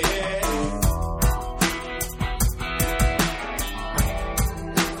 Where they at?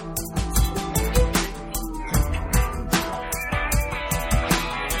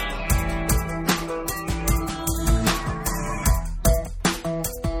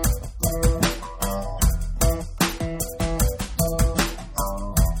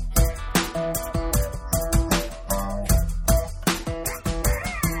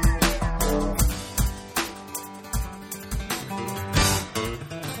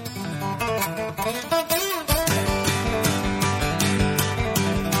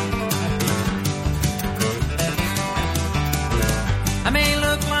 I may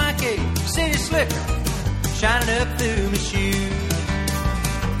look like a city slicker, shining up through my shoes.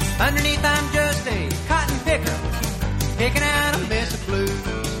 Underneath I'm just a cotton picker, picking out a mess of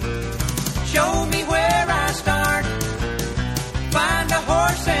blues. Show me where I start, find a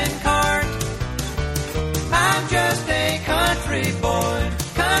horse and cart. I'm just a country boy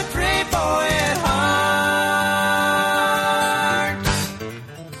at heart.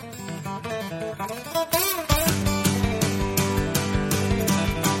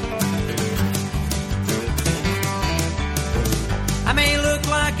 I may look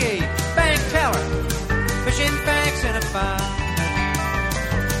like a bank teller,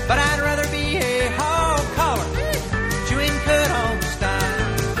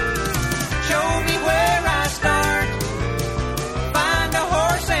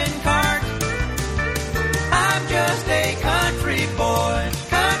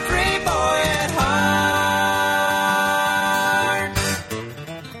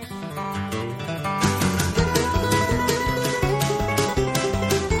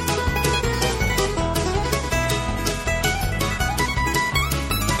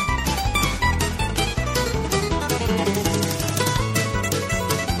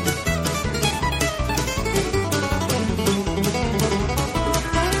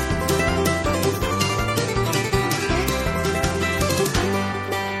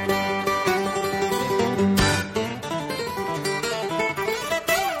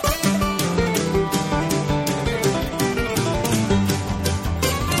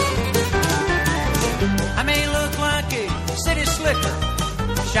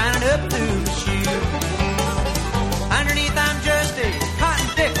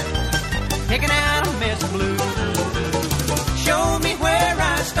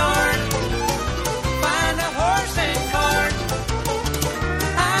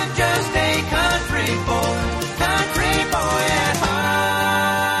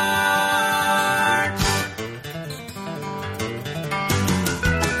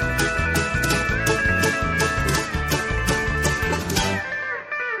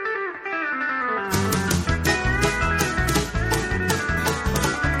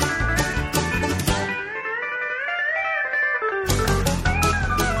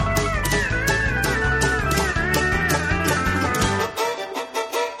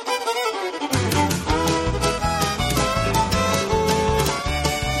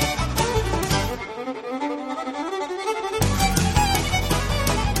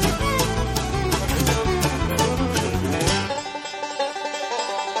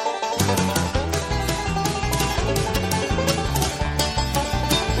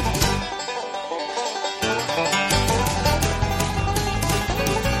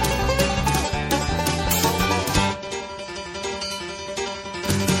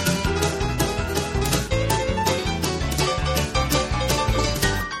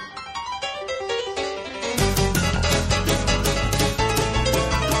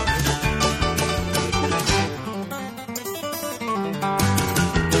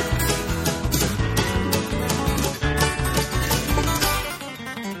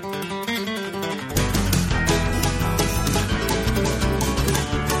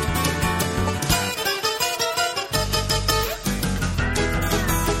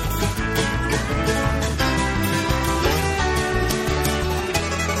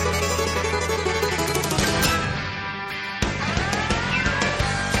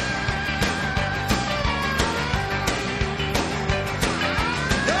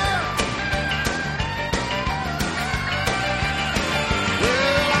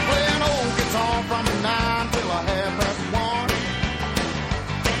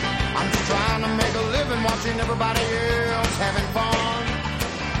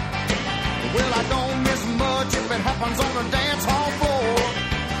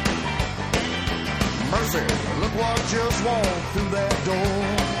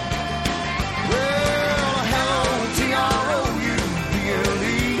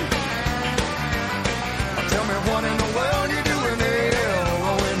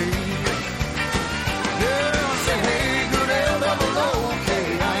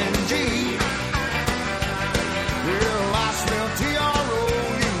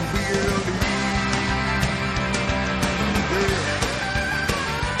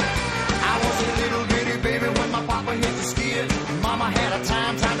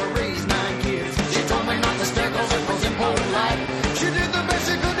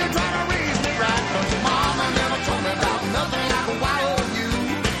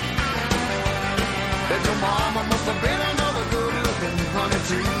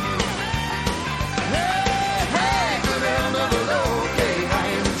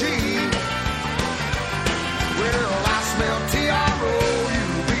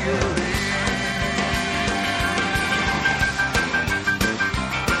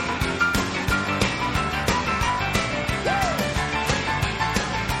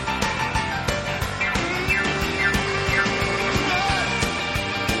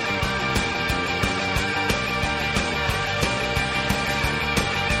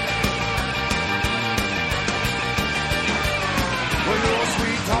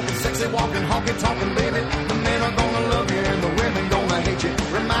 City walking, honky talking, baby. The men are gonna love you and the women gonna hate you,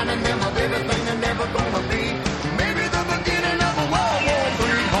 reminding them of everything they're never gonna be. Maybe the beginning of a World War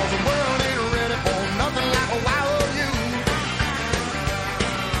III, 'cause the world ain't ready for nothing like a wild you.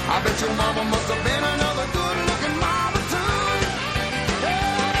 I bet your mama must have been another good-looking mama too.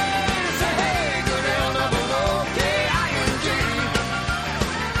 Hey, say hey, good L-double-O-K-I-N-G.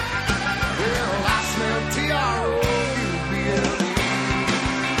 Well, I smell T-R-O-U-B-L-E.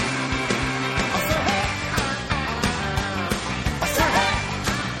 I say hey, I say hey,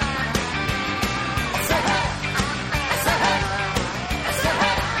 I say hey, I say hey, I say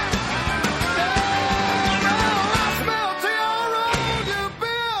hey. No, I smell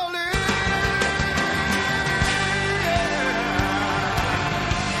T-R-O-U-B-L-E.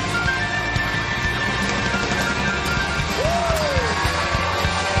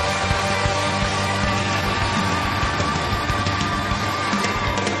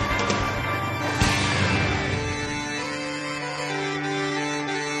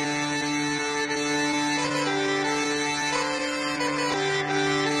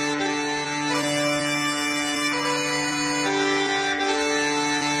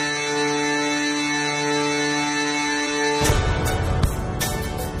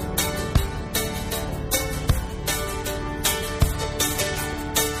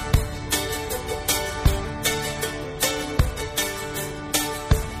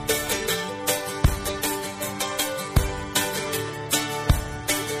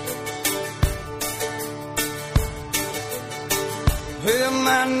 Well,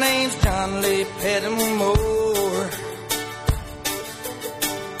 my name's John Lee Pettimore,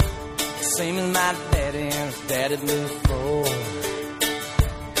 same as my daddy and his daddy before.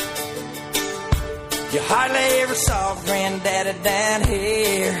 You hardly ever saw Granddaddy down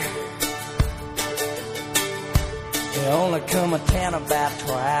here. They only come to town about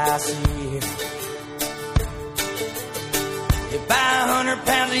twice a year. You buy 100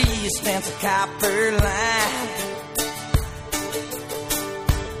 pounds of yeast, fence a copper line.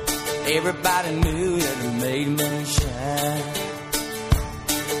 Everybody knew that it made moonshine.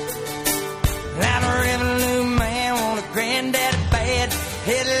 Now the revenue man wanted Granddaddy bad,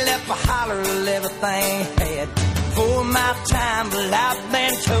 headed up a holler of everything he had. For my time, but I've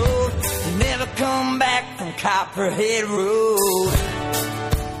been told you never come back from Copperhead Road.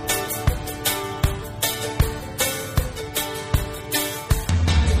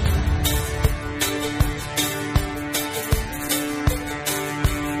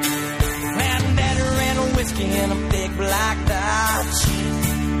 In a big black Dodge,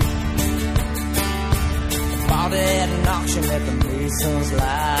 bought it at an auction at the Mason's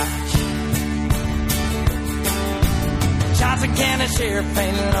Lodge. Johnson County Sheriff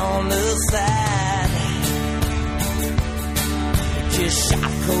painted on the side. Just shot a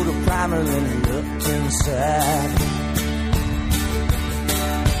coat of primer and looked inside.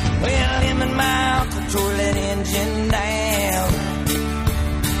 Well, him and my uncle tore that engine down.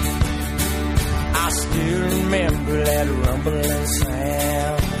 I still remember that rumbling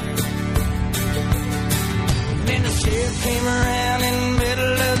sound. Then the sheriff came around in the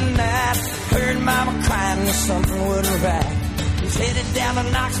middle of the night. Heard Mama crying that something wasn't right. He's headed down to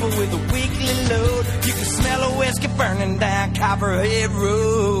Knoxville with a weekly load. You can smell a whiskey burning down Copperhead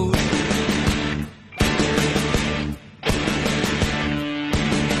Road.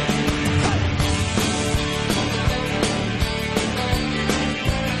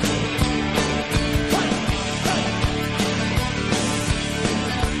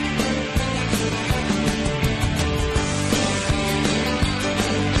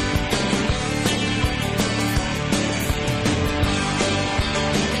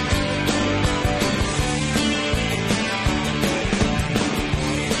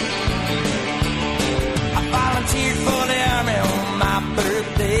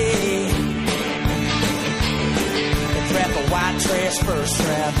 First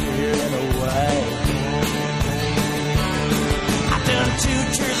round here in a way. I done 2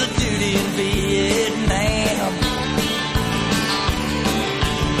 tours of duty in Vietnam.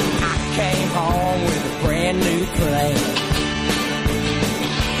 I came home with a brand new plane.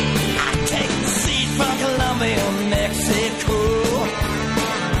 I take the seat from Colombia, Mexico.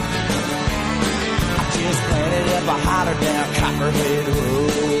 I just planted up a holler down Copperhead Road.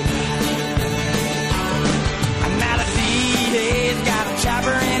 Got a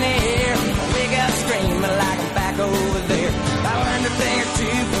chopper in the air, we got screaming like I'm back over there. I learned a thing or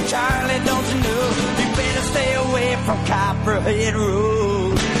two from Charlie, don't you know? You better stay away from Copperhead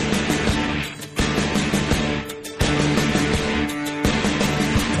Road.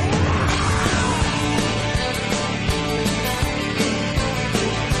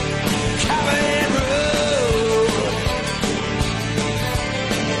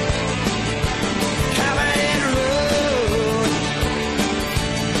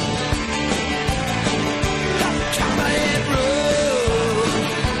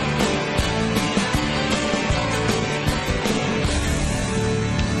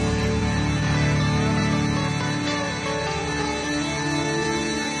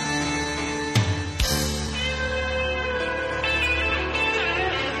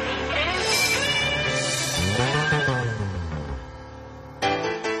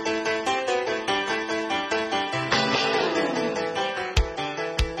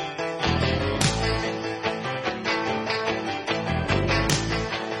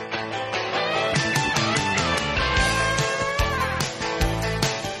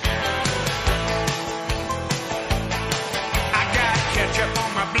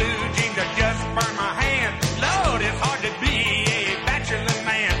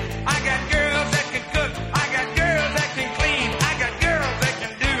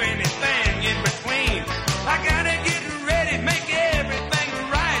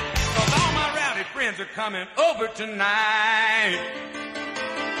 coming over tonight.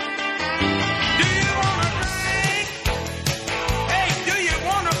 Do you wanna drink? Hey, do you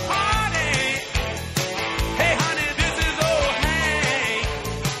wanna party? Hey, honey, this is old Hank,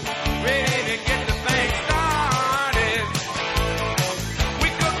 ready to get the thing started. We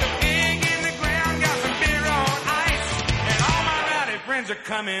cooked a pig in the ground, got some beer on ice, and all my rowdy friends are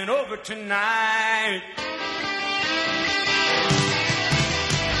coming over tonight.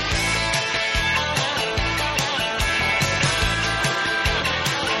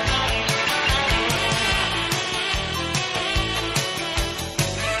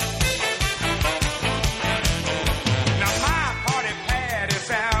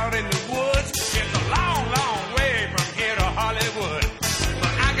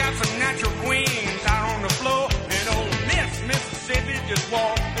 Just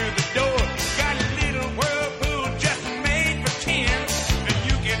walk through the door. Got a little whirlpool just made for 10. And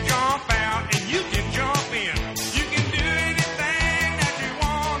you can jump out and you can jump in. You can do anything that you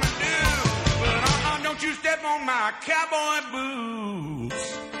want to do. But don't you step on my cowboy boots.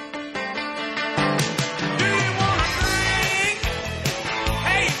 Do you want to drink?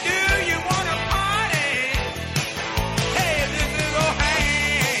 Hey, do you want to party? Hey, this is old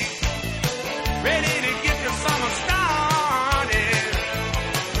Hank, ready to get the summer started.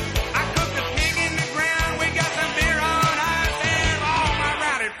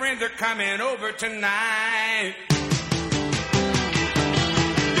 Friends are coming over tonight. Do you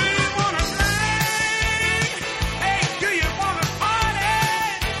want to drink? Hey, do you want to party?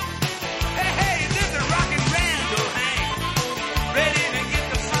 Hey, hey, this is rockin' Randall Hank, ready to get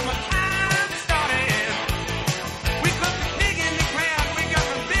the summertime started. We cooked a pig in the ground, we got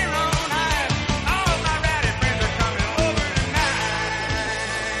some beer on ice. All my rowdy friends are coming over tonight.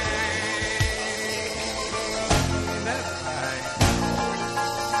 That's right.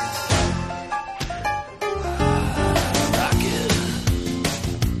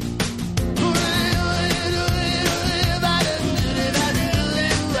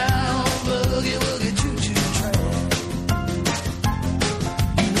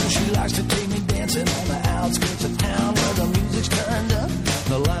 On the outskirts of town where the music's turned up,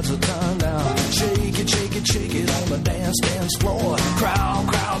 the lights are turned down. Shake it, shake it, shake it on the dance floor.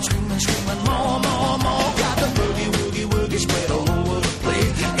 Crowd screaming, more. Got the boogie, woogie, woogie spread all over the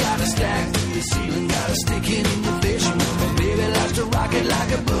place. Got a stack through the ceiling, got a stick in your face. You know my baby likes to rock it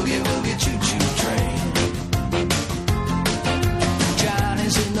like a boogie, woogie, choo-choo train.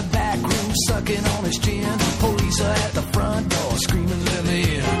 Johnny's in the back room sucking on his chin. Police are at the front door screaming, let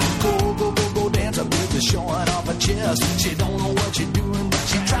me in. Go, dance a bitch is showing off her chest. She don't know what she's doing, but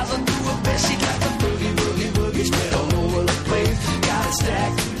she tries to do her best. She got the boogie, woogie, woogie spread all over the place. Got it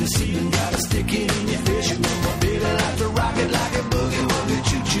stacked to the ceiling, got a stick in your face. You know my baby likes to rock it like a boogie, woogie,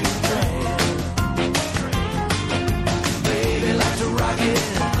 choo-choo train. Baby likes to rock it.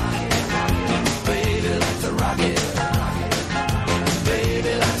 Baby likes to rock it.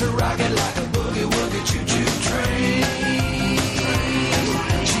 Baby likes to rock it like a boogie, woogie, choo-choo train.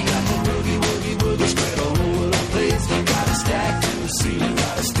 Spread all over the place. Got a stack to the ceiling,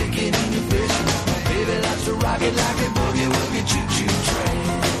 got a stick it in your face. Baby likes to rock it like a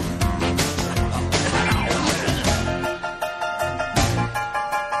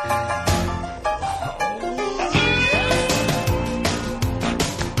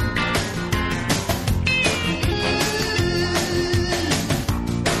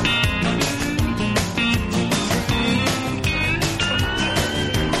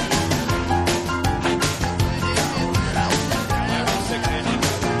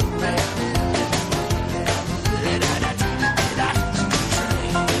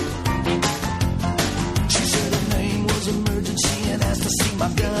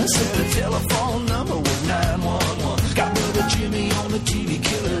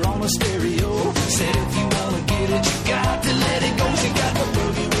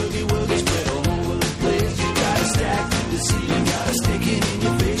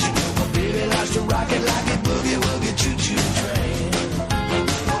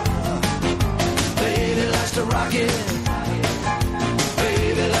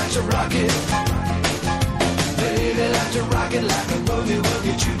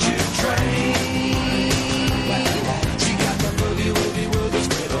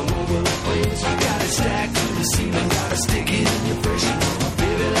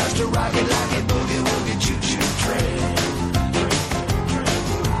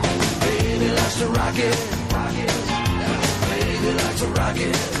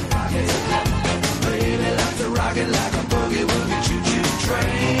boogie, woogie, choo-choo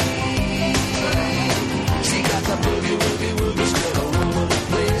train. She got the boogie, woogie, woogie spread all over the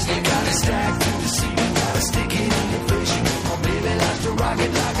place. Got it stacked to the ceiling.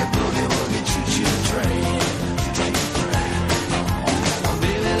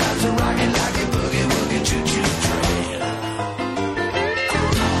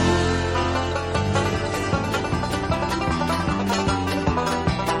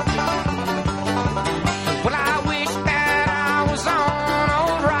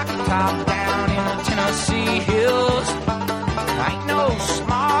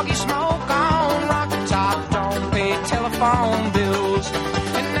 own bills.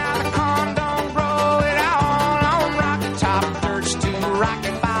 And now the corn don't grow it all on Rocky Top. Dirt's too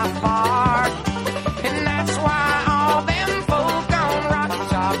rocky by far. And that's why all them folk on Rocky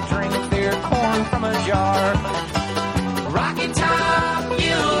Top drink their corn from a jar. Rocky Top,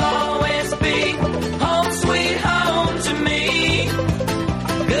 you'll always be home sweet home to me.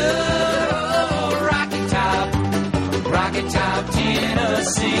 Good old Rocky Top, Rocky Top,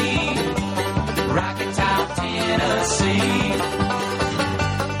 Tennessee. Rocky Top, Tennessee.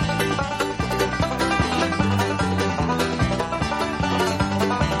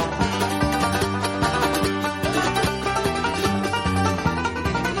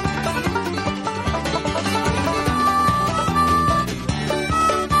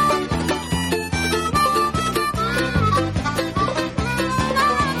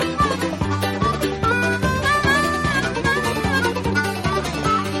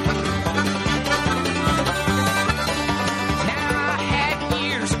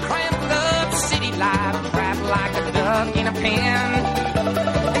 In a pen,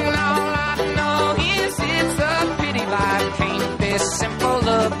 and all I know is it's a pity life can't be simple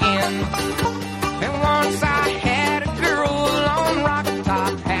again. And once I had a girl on Rocky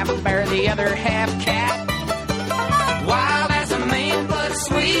Top, half bear, the other half cat. Wild as a man, but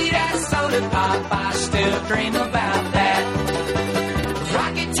sweet as soda pop. I still dream about that.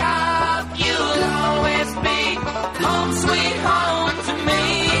 Rocky Top, you'll always be home sweet home to me.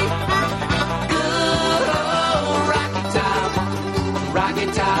 Rocky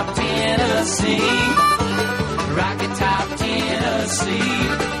Top, Tennessee. Rocky Top, Tennessee.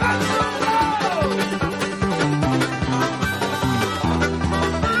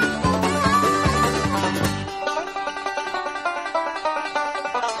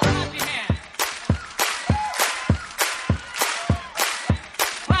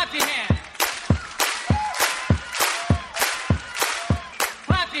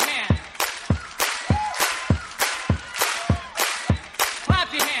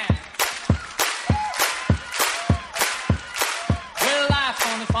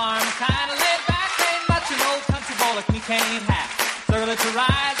 Can't have. It's early to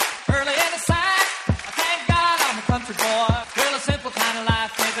rise, early in the sack. Thank God I'm a country boy. Well, a simple kind of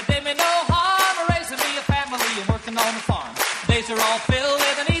life never did me no harm. Raising me a family and working on the farm. Days are all filled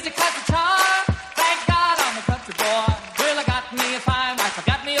with an easy country charm. Thank God I'm a country boy. Well, I got me a fine wife, I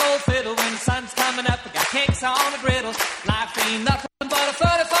got me old fiddle. When the sun's coming up, I got cakes on the griddle. Life ain't nothing but a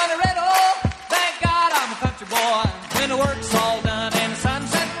funny riddle. Thank God I'm a country boy. When the work's all done and the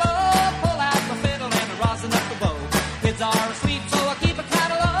sunset low, pull out the fiddle and the rosin up the bow. Kids are asleep, so I keep a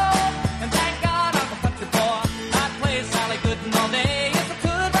catalog. And thank God I'm a country boy. I'd play Sally Gooden all day if I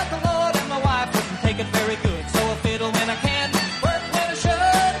could, but the Lord and my wife wouldn't take it very good. So I fiddle when I can, work when I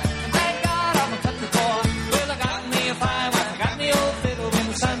should. And thank God I'm a country boy. Well, I got me a fine wife, I got me old fiddle. When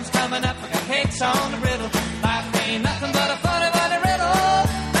the sun's coming up, I got cakes on the griddle. Life ain't nothing but a funny riddle.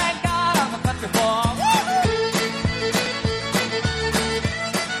 Thank God I'm a country boy.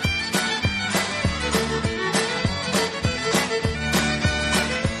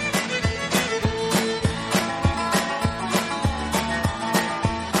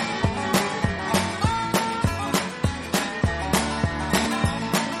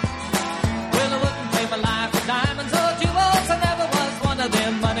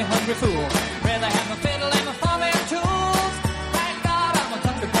 Hungry fool. Rather have my fiddle and my farming tools. Thank God I'm a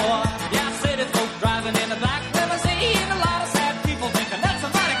country boy. Yeah, city folk driving in a black limousine. A lot of sad people thinking that's a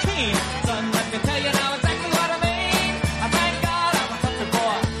mighty keen. Son, let me tell you now exactly what I mean. I thank God I'm a country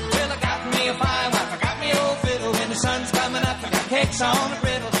boy. Well, I got me a fine wife, I got me old fiddle. When the sun's coming up, I got cakes on the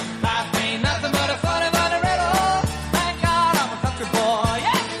griddle. Life ain't nothing but a funny riddle. Thank God I'm a country boy.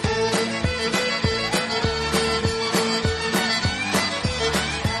 Yeah.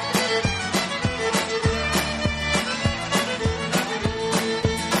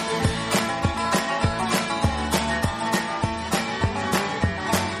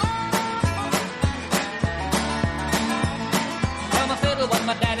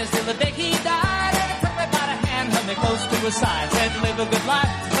 Till the day he died, and he took me by the hand, held me close to his side, said live a good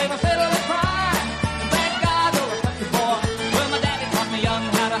life, play my fiddle and cry, and thank God you're a country boy. Well, my daddy taught me young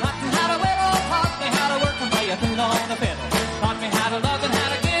how to hunt and how to whittle, taught me how to work and play a tune on the fiddle, taught me how to love and how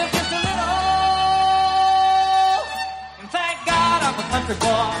to give just a little, and thank God I'm a country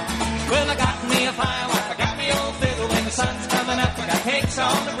boy. Well, I got me a fine wife, I got me old fiddle. When the sun's coming up, I got cakes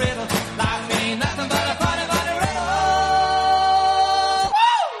on the griddle. Life ain't nothing but a funny riddle.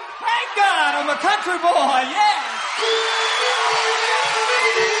 Woo! Thank God I'm a country boy, yeah!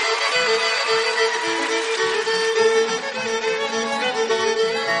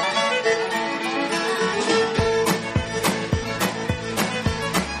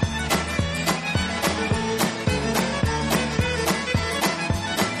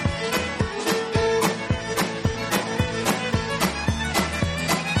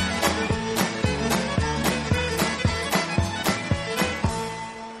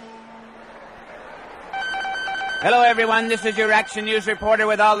 Hello, everyone. This is your Action News reporter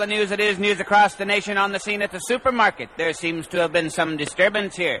with all the news that is news across the nation on the scene at the supermarket. There seems to have been some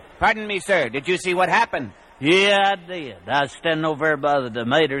disturbance here. Pardon me, sir. Did you see what happened? Yeah, I did. I was standing over there by the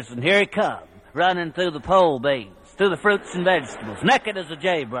tomatoes, and here he come, running through the pole beans, through the fruits and vegetables, naked as a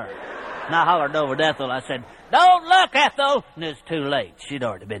jaybird. And I hollered over to Ethel. I said, "Don't look, Ethel!" And it's too late. She'd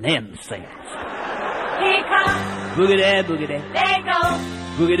already been in the scenes. Here he comes. Boogie-dad, boogie-dad. There he goes.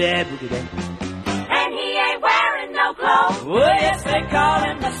 Boogie-dad, boogie-dad. And he ain't wearing no clothes. Well, yes, they call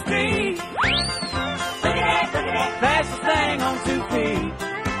him the street. Boogie-dad, boogie-dad. Fastest thing on 2 feet.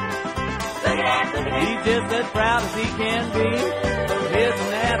 Boogie-dad, boogie-dad. He's just as proud as he can be of his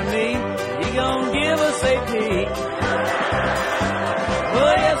anatomy. He gon' give us a peek.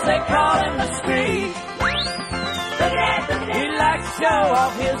 Well, yes, they call him the street. Boogie-dad, boogie-dad. He likes to show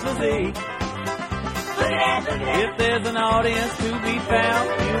off his physique. Boogie-dad, boogie-dad. If there's an audience to be found,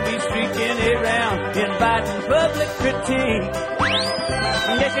 he'll be streaking it round, inviting public critique.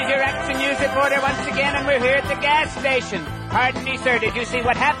 This is your Action News reporter once again, and we're here at the gas station. Pardon me, sir. Did you see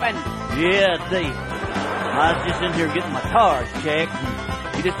what happened? Yeah, Dave. I was just in here getting my tires checked,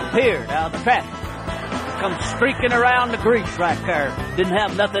 and he disappeared out of the traffic. Come streaking around the grease right there. Didn't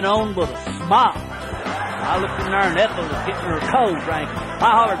have nothing on but a smile. I looked in there, and Ethel was getting her cold drink.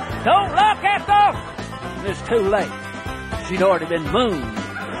 I hollered, "Don't look, Ethel!" And it's too late. She'd already been mooned.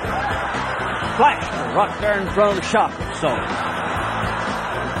 Flashed her right there in front of the shop absorber.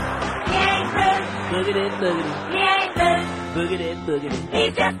 He ain't rude. Boogity, boogity. He ain't rude. Boogity, boogity.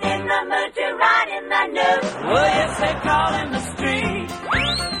 He's just in the mood to ride in the nude. Well, yes, they call him the street.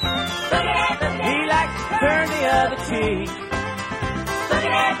 Boogie-dad, boogie-dad. He likes to turn the other cheek.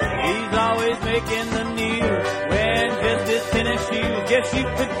 Boogie-dad, boogie-dad. He's always making the news, wearing just his tennis shoes. Guess you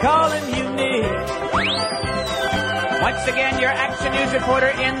could call him unique. Once again, your Action News reporter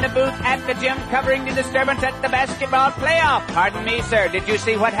in the booth at the gym covering the disturbance at the basketball playoff. Pardon me, sir. Did you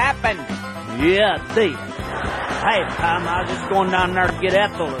see what happened? Yeah, deep. Hey, Tom, I was just going down there to get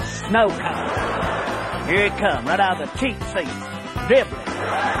Ethel a snow cone. Here he come, right out of the cheap seats, dribbling,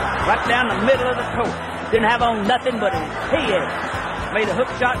 right down the middle of the court. Didn't have on nothing but his PAs. Made a hook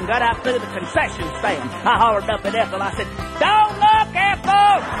shot and got out through the concession stand. I hollered up at Ethel. I said, "Don't look,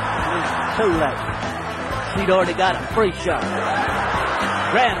 Ethel!" It was too late. She'd already got a free shot.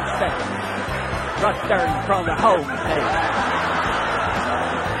 Grandstand. Right there in front of the home page.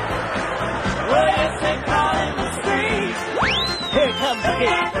 Well, yes, they call him the street. Here comes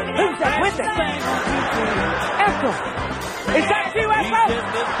again. Who's that with it? Ethel! Is that you, He's Ethel?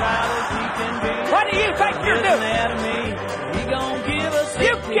 just as proud as he can be. What do you think you're doing? He gon' give us a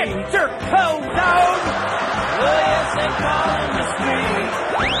You peek. get your clothes on! Well, yes, they call him the street.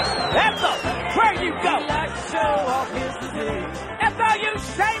 Ethel! Where you go? He likes to show off his physique. Ethel, you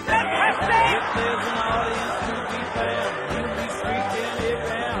shameless pussy! If there's an audience to be found, he'll be streaking it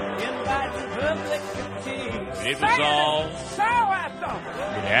round, inviting public critique. It was all So, Ethel!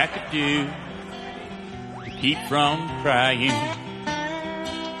 that I could do to keep from crying.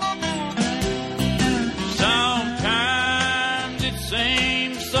 Sometimes it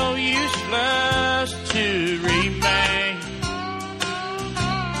seems so useless to remain,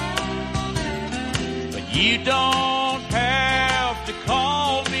 but you don't have to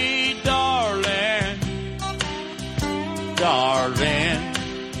call me darling, darling.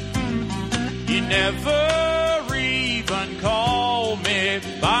 You never even call me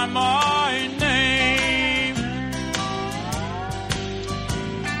by my name.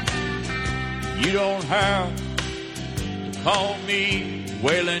 You don't have to call me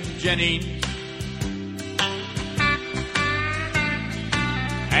Waylon Jennings,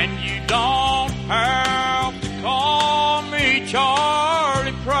 and you don't have to call me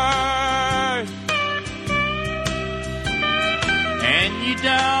Charlie Price, and you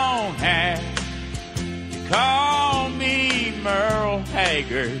don't have to call me Merle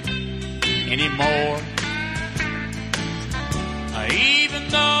Haggard anymore. Even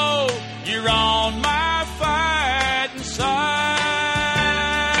though you're on my fighting side,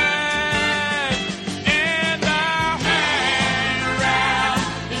 and I'll hang around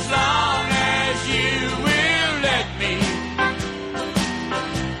as long as you will let me.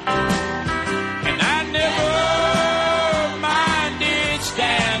 And I never minded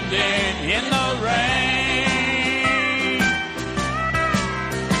standing in the rain,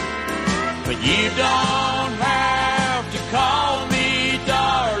 but you don't have to call me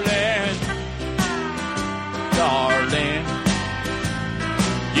darling, darling.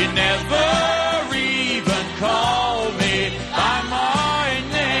 You never even call me by my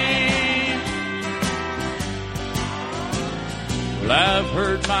name. Well, I've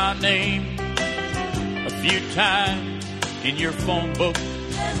heard my name few times in your phone book.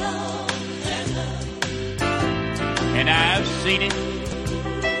 And I've seen it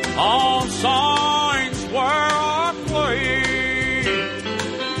on signs where I play.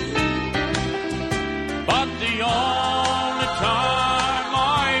 But the only time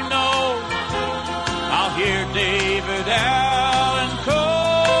I know I'll hear David Allen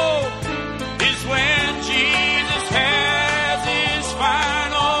Coe is when Jesus has his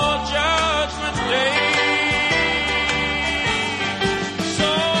final judgment day. So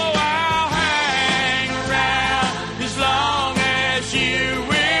I'll hang around as long as you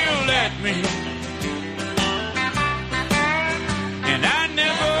will let me. And I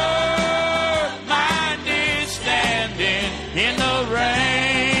never minded standing in the rain.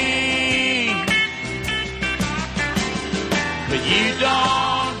 But you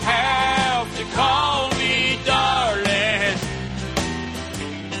don't have to call me darling,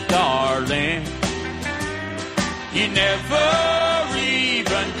 darling. You never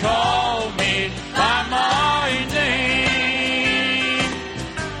even call me by my name.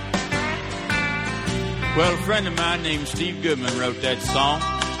 Well, a friend of mine named Steve Goodman wrote that song,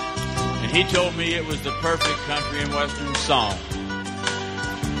 and he told me it was the perfect country and western song.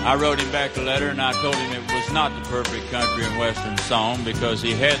 I wrote him back a letter, and I told him it was not the perfect country and western song because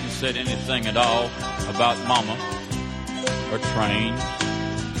he hadn't said anything at all about mama, or trains,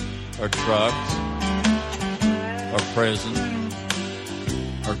 or trucks, or prison,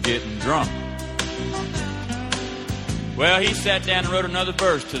 or getting drunk. Well, he sat down and wrote another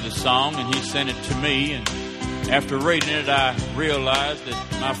verse to the song, and he sent it to me, and after reading it, I realized that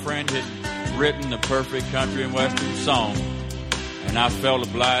my friend had written the perfect country and western song, and I felt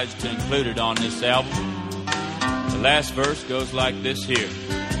obliged to include it on this album. The last verse goes like this here.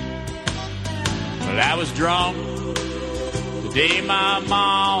 Well, I was drunk the day my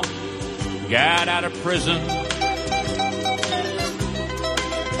mom got out of prison,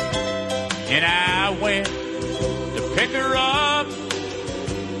 and I went to pick her up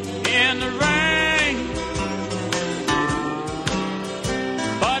in the rain.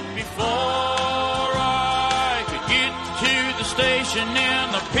 But before I could get to the station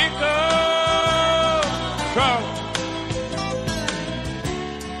in the pickup truck,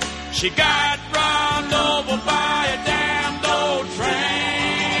 she got run over by a damned old train.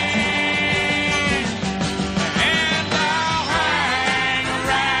 And I'll hang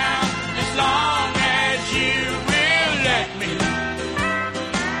around as long as you will let me.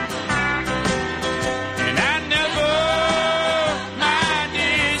 And I never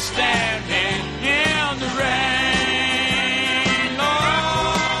minded standing in the rain.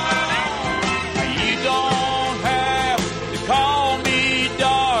 Oh, you don't have to call me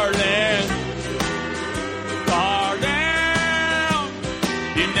darling, darling.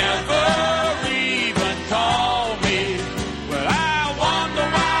 You never even call me. Well, I wonder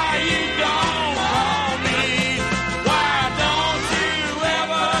why you don't call me. Why don't you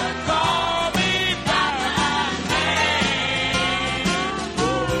ever call me by my name?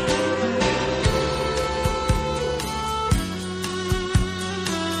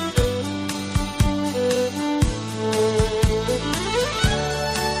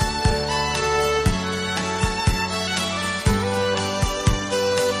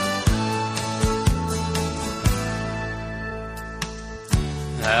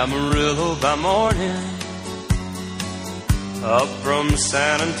 Amarillo by morning, up from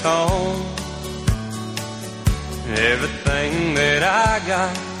San Antone. Everything that I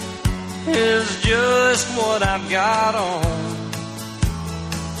got is just what I've got on.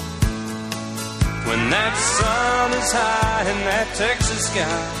 When that sun is high in that Texas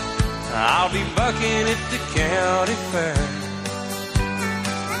sky, I'll be bucking at the county fair.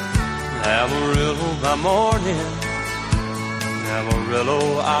 Amarillo by morning,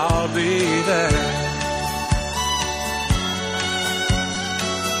 Amarillo, I'll be there.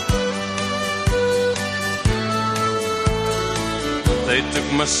 They took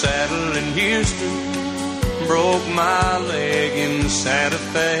my saddle in Houston, broke my leg in Santa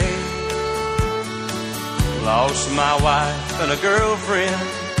Fe, lost my wife and a girlfriend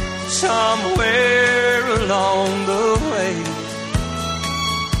somewhere along the way.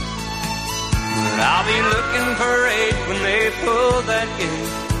 But I'll be looking for 8 when they pull that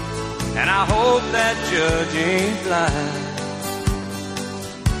gate, and I hope that judge ain't blind.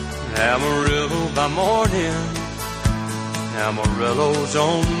 Amarillo by morning, Amarillo's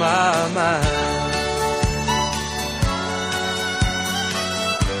on my mind.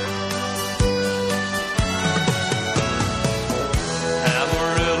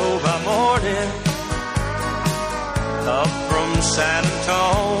 Amarillo by morning, up from San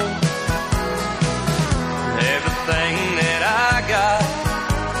Antone.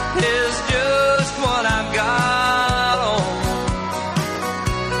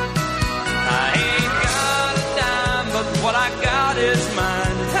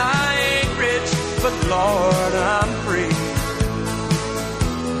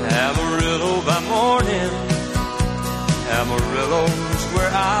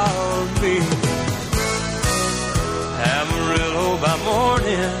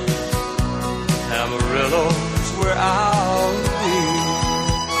 in. Amarillo's where I'll be.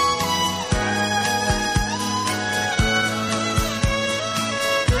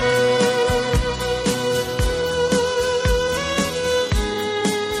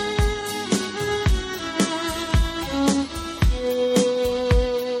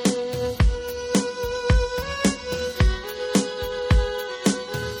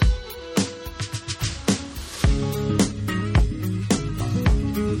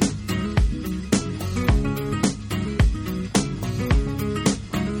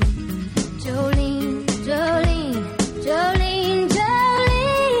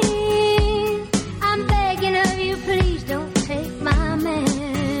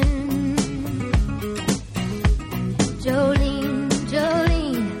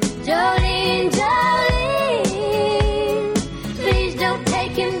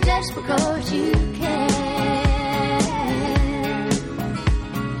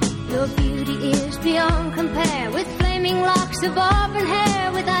 Of auburn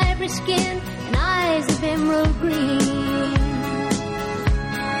hair with ivory skin and eyes of emerald green.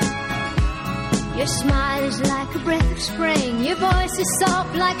 Your smile is like a breath of spring. Your voice is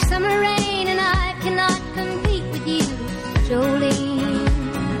soft like summer rain, and I cannot compete with you, Jolene.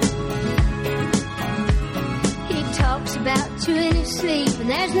 He talks about you in his sleep, and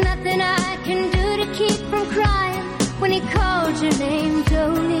there's nothing I can do to keep from crying when he calls your name,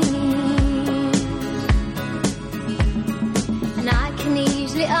 Jolene. And I can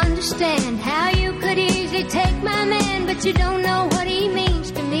easily understand how you could easily take my man, but you don't know what he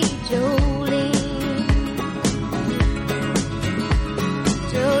means to me, Jolene.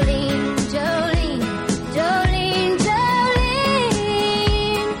 Jolene, Jolene, Jolene, Jolene.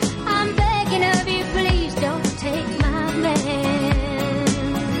 I'm begging of you, please don't take my man.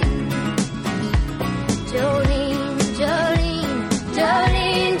 Jolene, Jolene,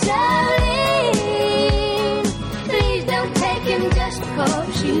 Jolene, Jolene. Please don't take him just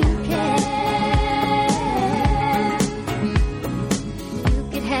because you can. You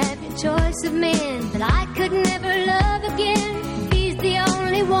could have your choice of men, but I could never love again. He's the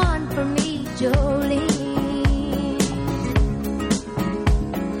only one for me, Jolene.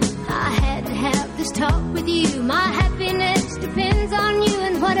 I had to have this talk with you. My happiness depends on you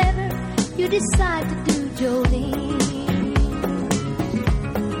and whatever you decide to do, Jolene.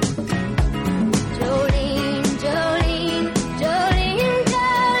 Jolene, Jolene, Jolene,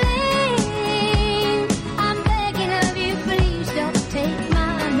 Jolene. I'm begging of you, please don't take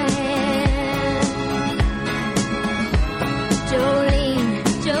my man. Jolene,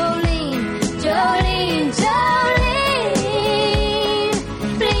 Jolene, Jolene, Jolene.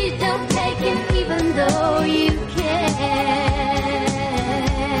 Please don't take him even though you can.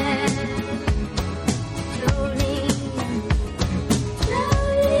 Jolene,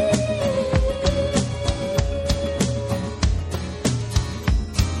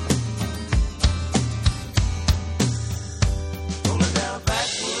 Rolling down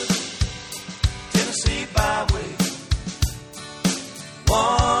backwoods, Tennessee byway.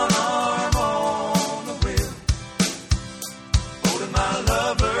 One arm on the wheel, holding my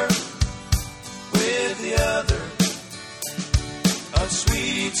lover with the other. A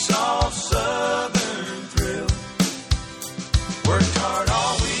sweet, soft southern thrill. Worked hard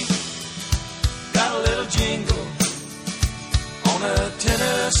all week, got a little jingle on a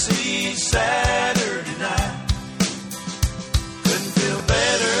Tennessee Saturday night. Couldn't feel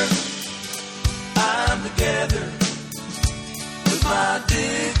better, I'm together with my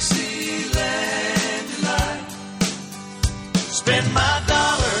Dixieland delight. Spend my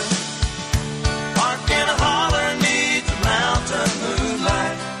dollar, park in a holler, neath the mountain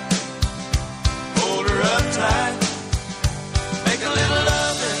moonlight. Hold her up tight, make a little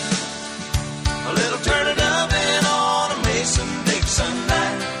loving, a little turning oven on a Mason-Dixon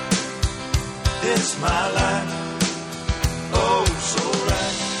night. It's my life, oh so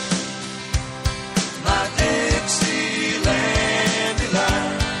right, my Dixieland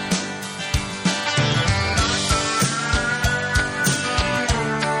delight.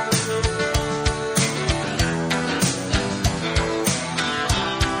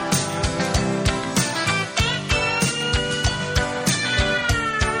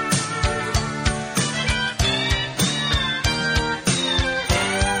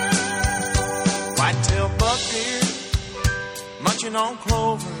 White-tailed buck deer munching on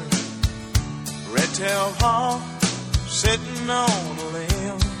clover, red-tailed hawk sitting on a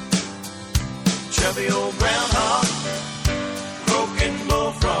limb, chubby old groundhog, croaking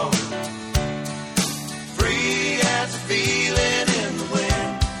bullfrog, free as a feeling in the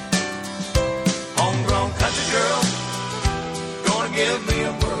wind. Homegrown country girl, gonna give me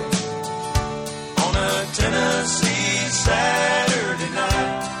a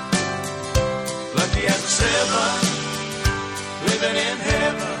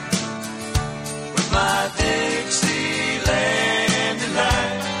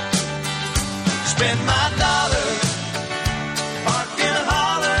Spend my dollar, park in a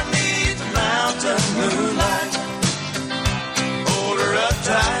holler, neath the mountain moonlight. Hold her up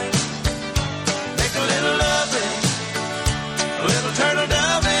tight, make a little loving, a little turtle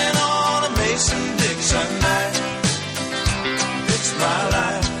doving on a Mason-Dixon night. It's my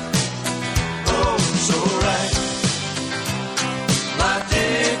life, oh so right, my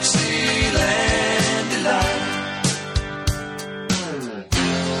Dixieland delight.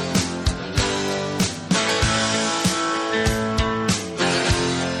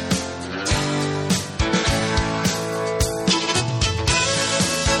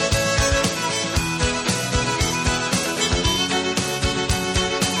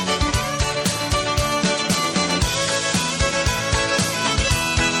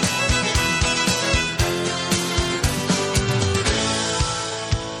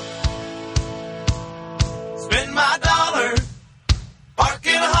 Spend my dollar, park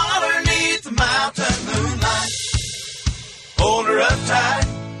in a holler, neath the mountain moonlight. Hold her up tight,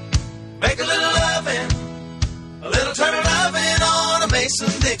 make a little loving, a little turtle loving on a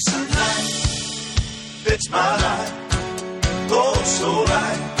Mason-Dixon night. It's my life, oh so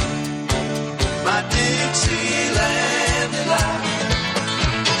right, my Dixieland delight.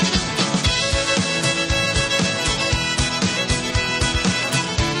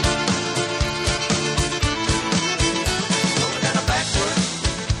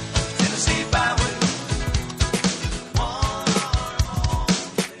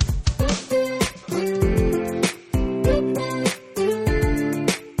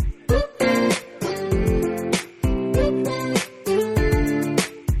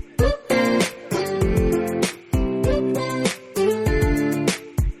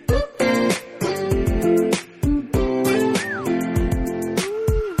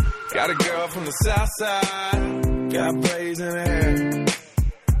 Got a girl from the south side, got braids in her hair.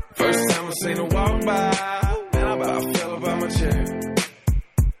 First time I seen her walk by, and I about fell up on my chair.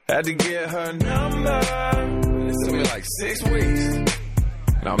 Had to get her number, it took me like 6 weeks.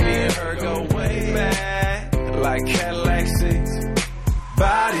 Now me and her go way back, like Cadillac seats.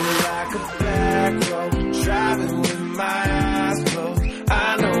 Body like a back road, driving with my eyes closed.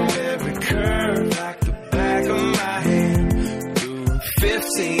 I know every curve like the back of my hand.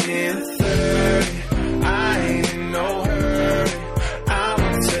 15 and 30, I ain't in no hurry. I'ma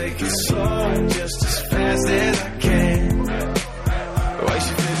take it slow, just as fast as I can. The way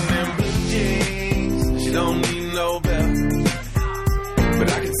she fits in them blue jeans, she don't need no belt. But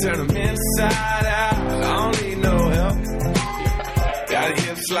I can turn them inside out, I don't need no help. Got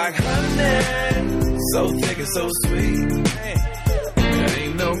hips like honey, so thick and so sweet. There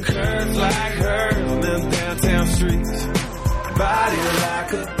ain't no curves like hers on them downtown streets. Body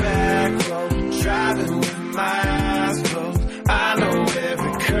like a back road, driving with my eyes closed. I know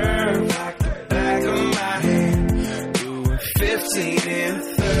every curve like the back of my hand. Doing 15 and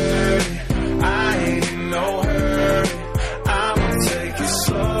 30, I ain't in no hurry. I'ma take it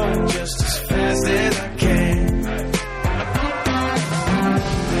slow, just as fast as I can.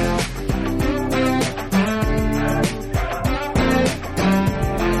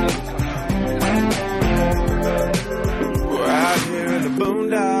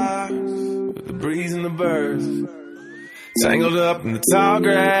 Birds, tangled up in the tall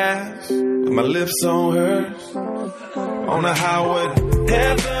grass, with my lips on hers, on the highway to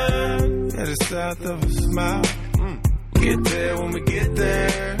heaven, at the south of a smile. Get there when we get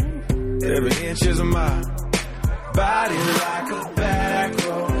there, every inch is a mile. Body like a back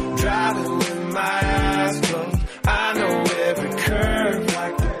road, driving with my eyes closed. I know every curve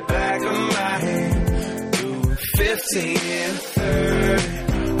like the back of my hand. Doing 15 and 30,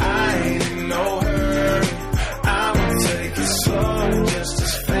 I ain't in no hurry. I'ma take it slow, just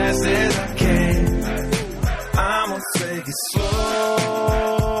as fast as I can. I'ma take it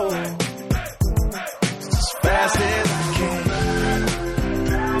slow, just as fast as I can.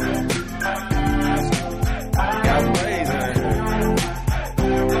 Got ways in it.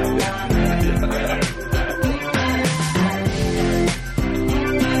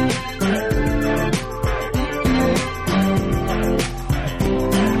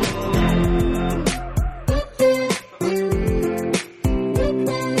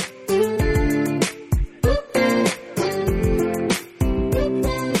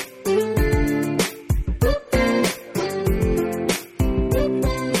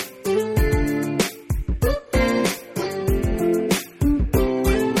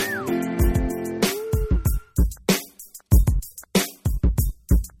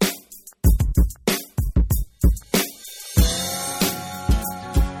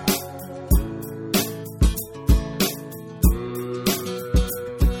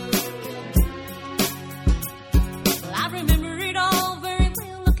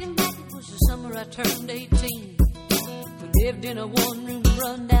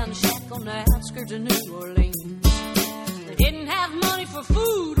 to New Orleans. They didn't have money for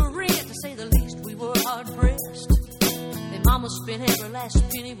food or rent, to say the least. We were hard pressed. Then Mama spent every last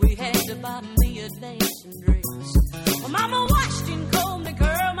penny we had to buy me a dancing dress. Well, Mama washed and combed and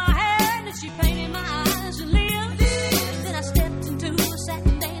curled my hair, and then she painted my eyes and lips. Then I stepped into a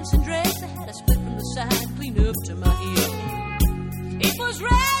satin dancing dress that had a split from the side, clean up to my hip. It was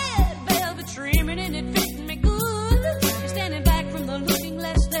red velvet trimming and it fit me good. Standing back from the looking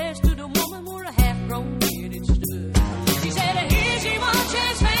glass, there stood a woman with a half-grown beard. It stood. She said, "Here's your one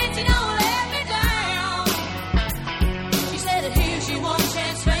chance, fancy, don't let me down." She said, "Here's your one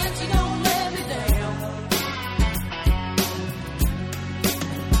chance, fancy, don't let me down."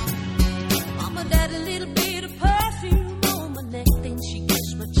 Mama died a little bit of perfume on my neck, then she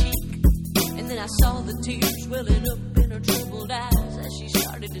kissed my cheek, and then I saw the tears welling up in her troubled eyes as she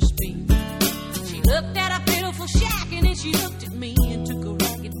started to speak. She looked at a pitiful shack, and then she looked at me and took a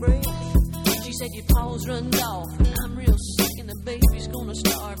ragged breath. She said, "Your paws runned off, and I'm real sick, and the baby's gonna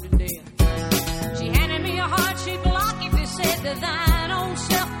starve to death." She handed me a heart-shaped locket that said, "To thine own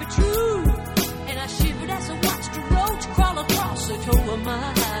self be true." And I shivered as I watched a roach crawl across the toe of my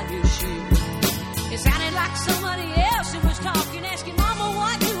high-heel shoe. It sounded like somebody else who was talking, asking, "Mama,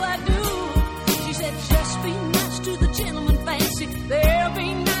 what do I do?" She said, "Just be nice to the gentleman, fancy. They'll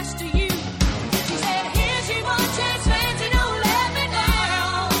be nice to you." She said, "Here's your one chance, fancy, don't let me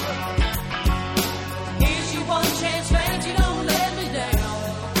down. Here's your one chance, fancy, don't let me down.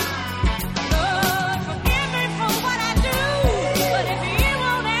 Lord, forgive me for what I do, but if you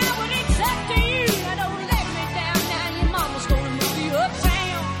won't have what it's up to you, now don't let me down. Now your mama's gonna move you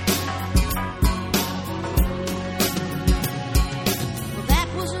uptown." Well, that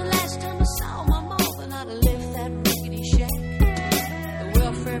was the last time I saw my mom, and I'd have left that rickety shack. The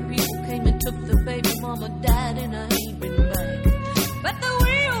welfare people came and took the baby. Mama died and I ain't been back. But the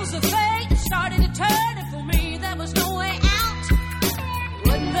wheels of fate started to turn, and for me there was no way out. It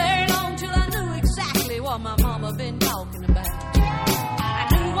wasn't very long till I knew exactly what my mama been talking about. I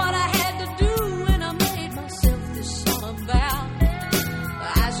knew what I had to do, and I made myself this solemn vow.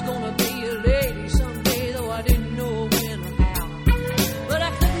 I was gonna be a lady someday, though I didn't know when or how. But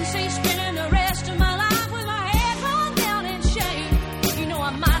I couldn't see spending the rest of my life with my head hung down in shame. You know,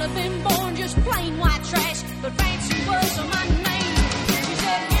 I might have been born just plain white trash, but fancy was my name. She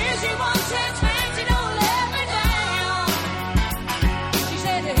said, "Here's your one chance, fancy, don't let me down." She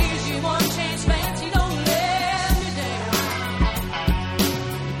said, "Here's your one chance, fancy, don't let me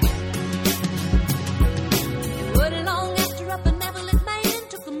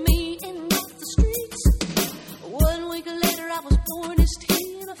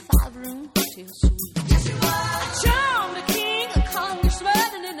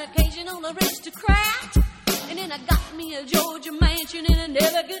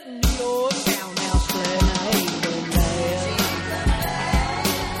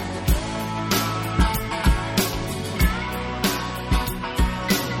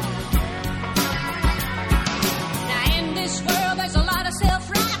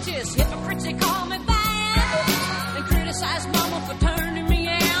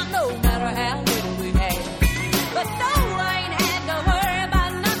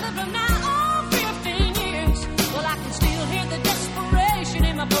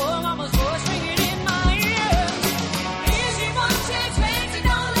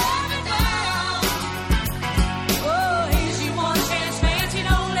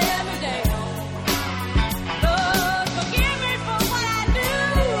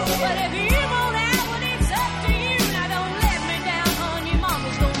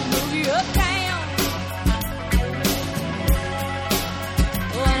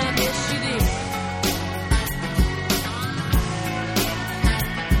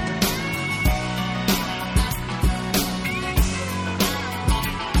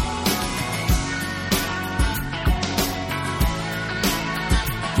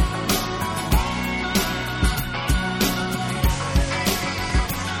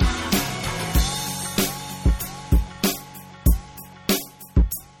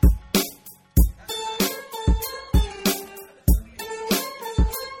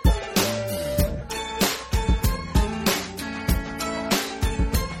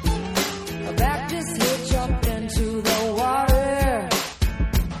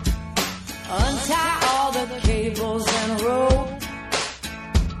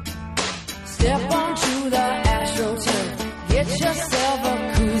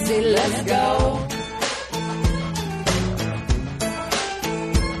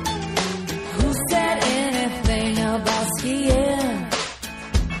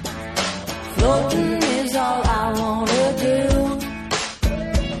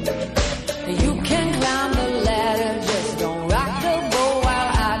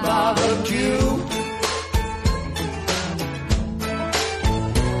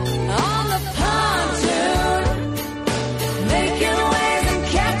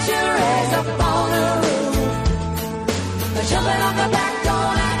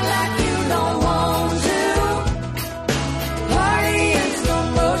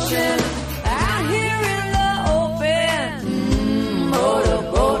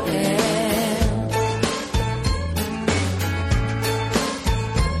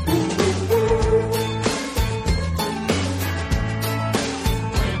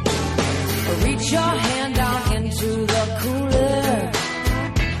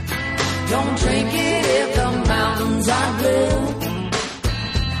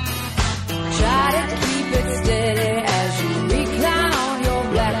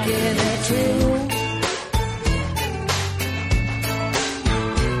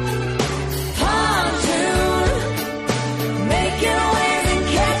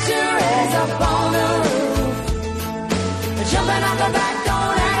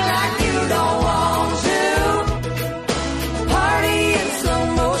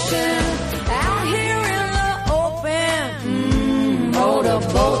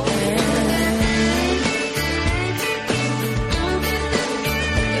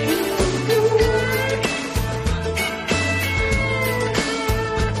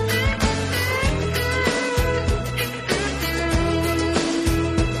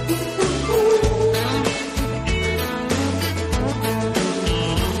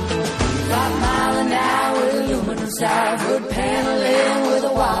 5-foot paneling with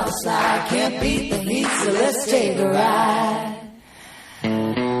a water slide. Can't beat the heat, so let's take a ride.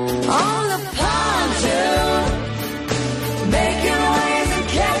 On the pontoon, making waves and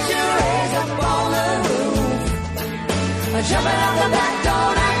catching rays up on the roof. Jumping out the back,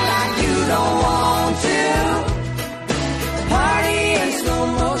 don't act like you don't want to. Party in slow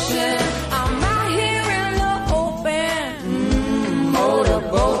motion, I'm out here in the open,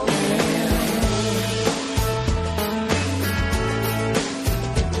 motorboating.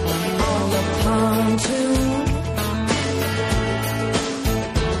 On the pontoon.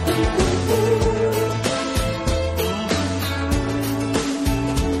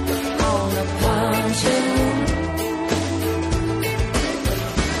 On the pontoon.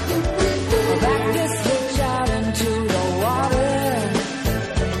 Back this hitch out into the water.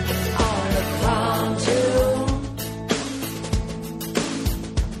 On the pontoon.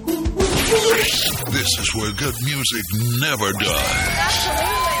 This is where good music never dies.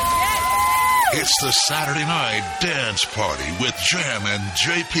 It's the Saturday Night Dance Party with Jam and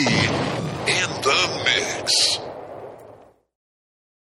JP in the mix.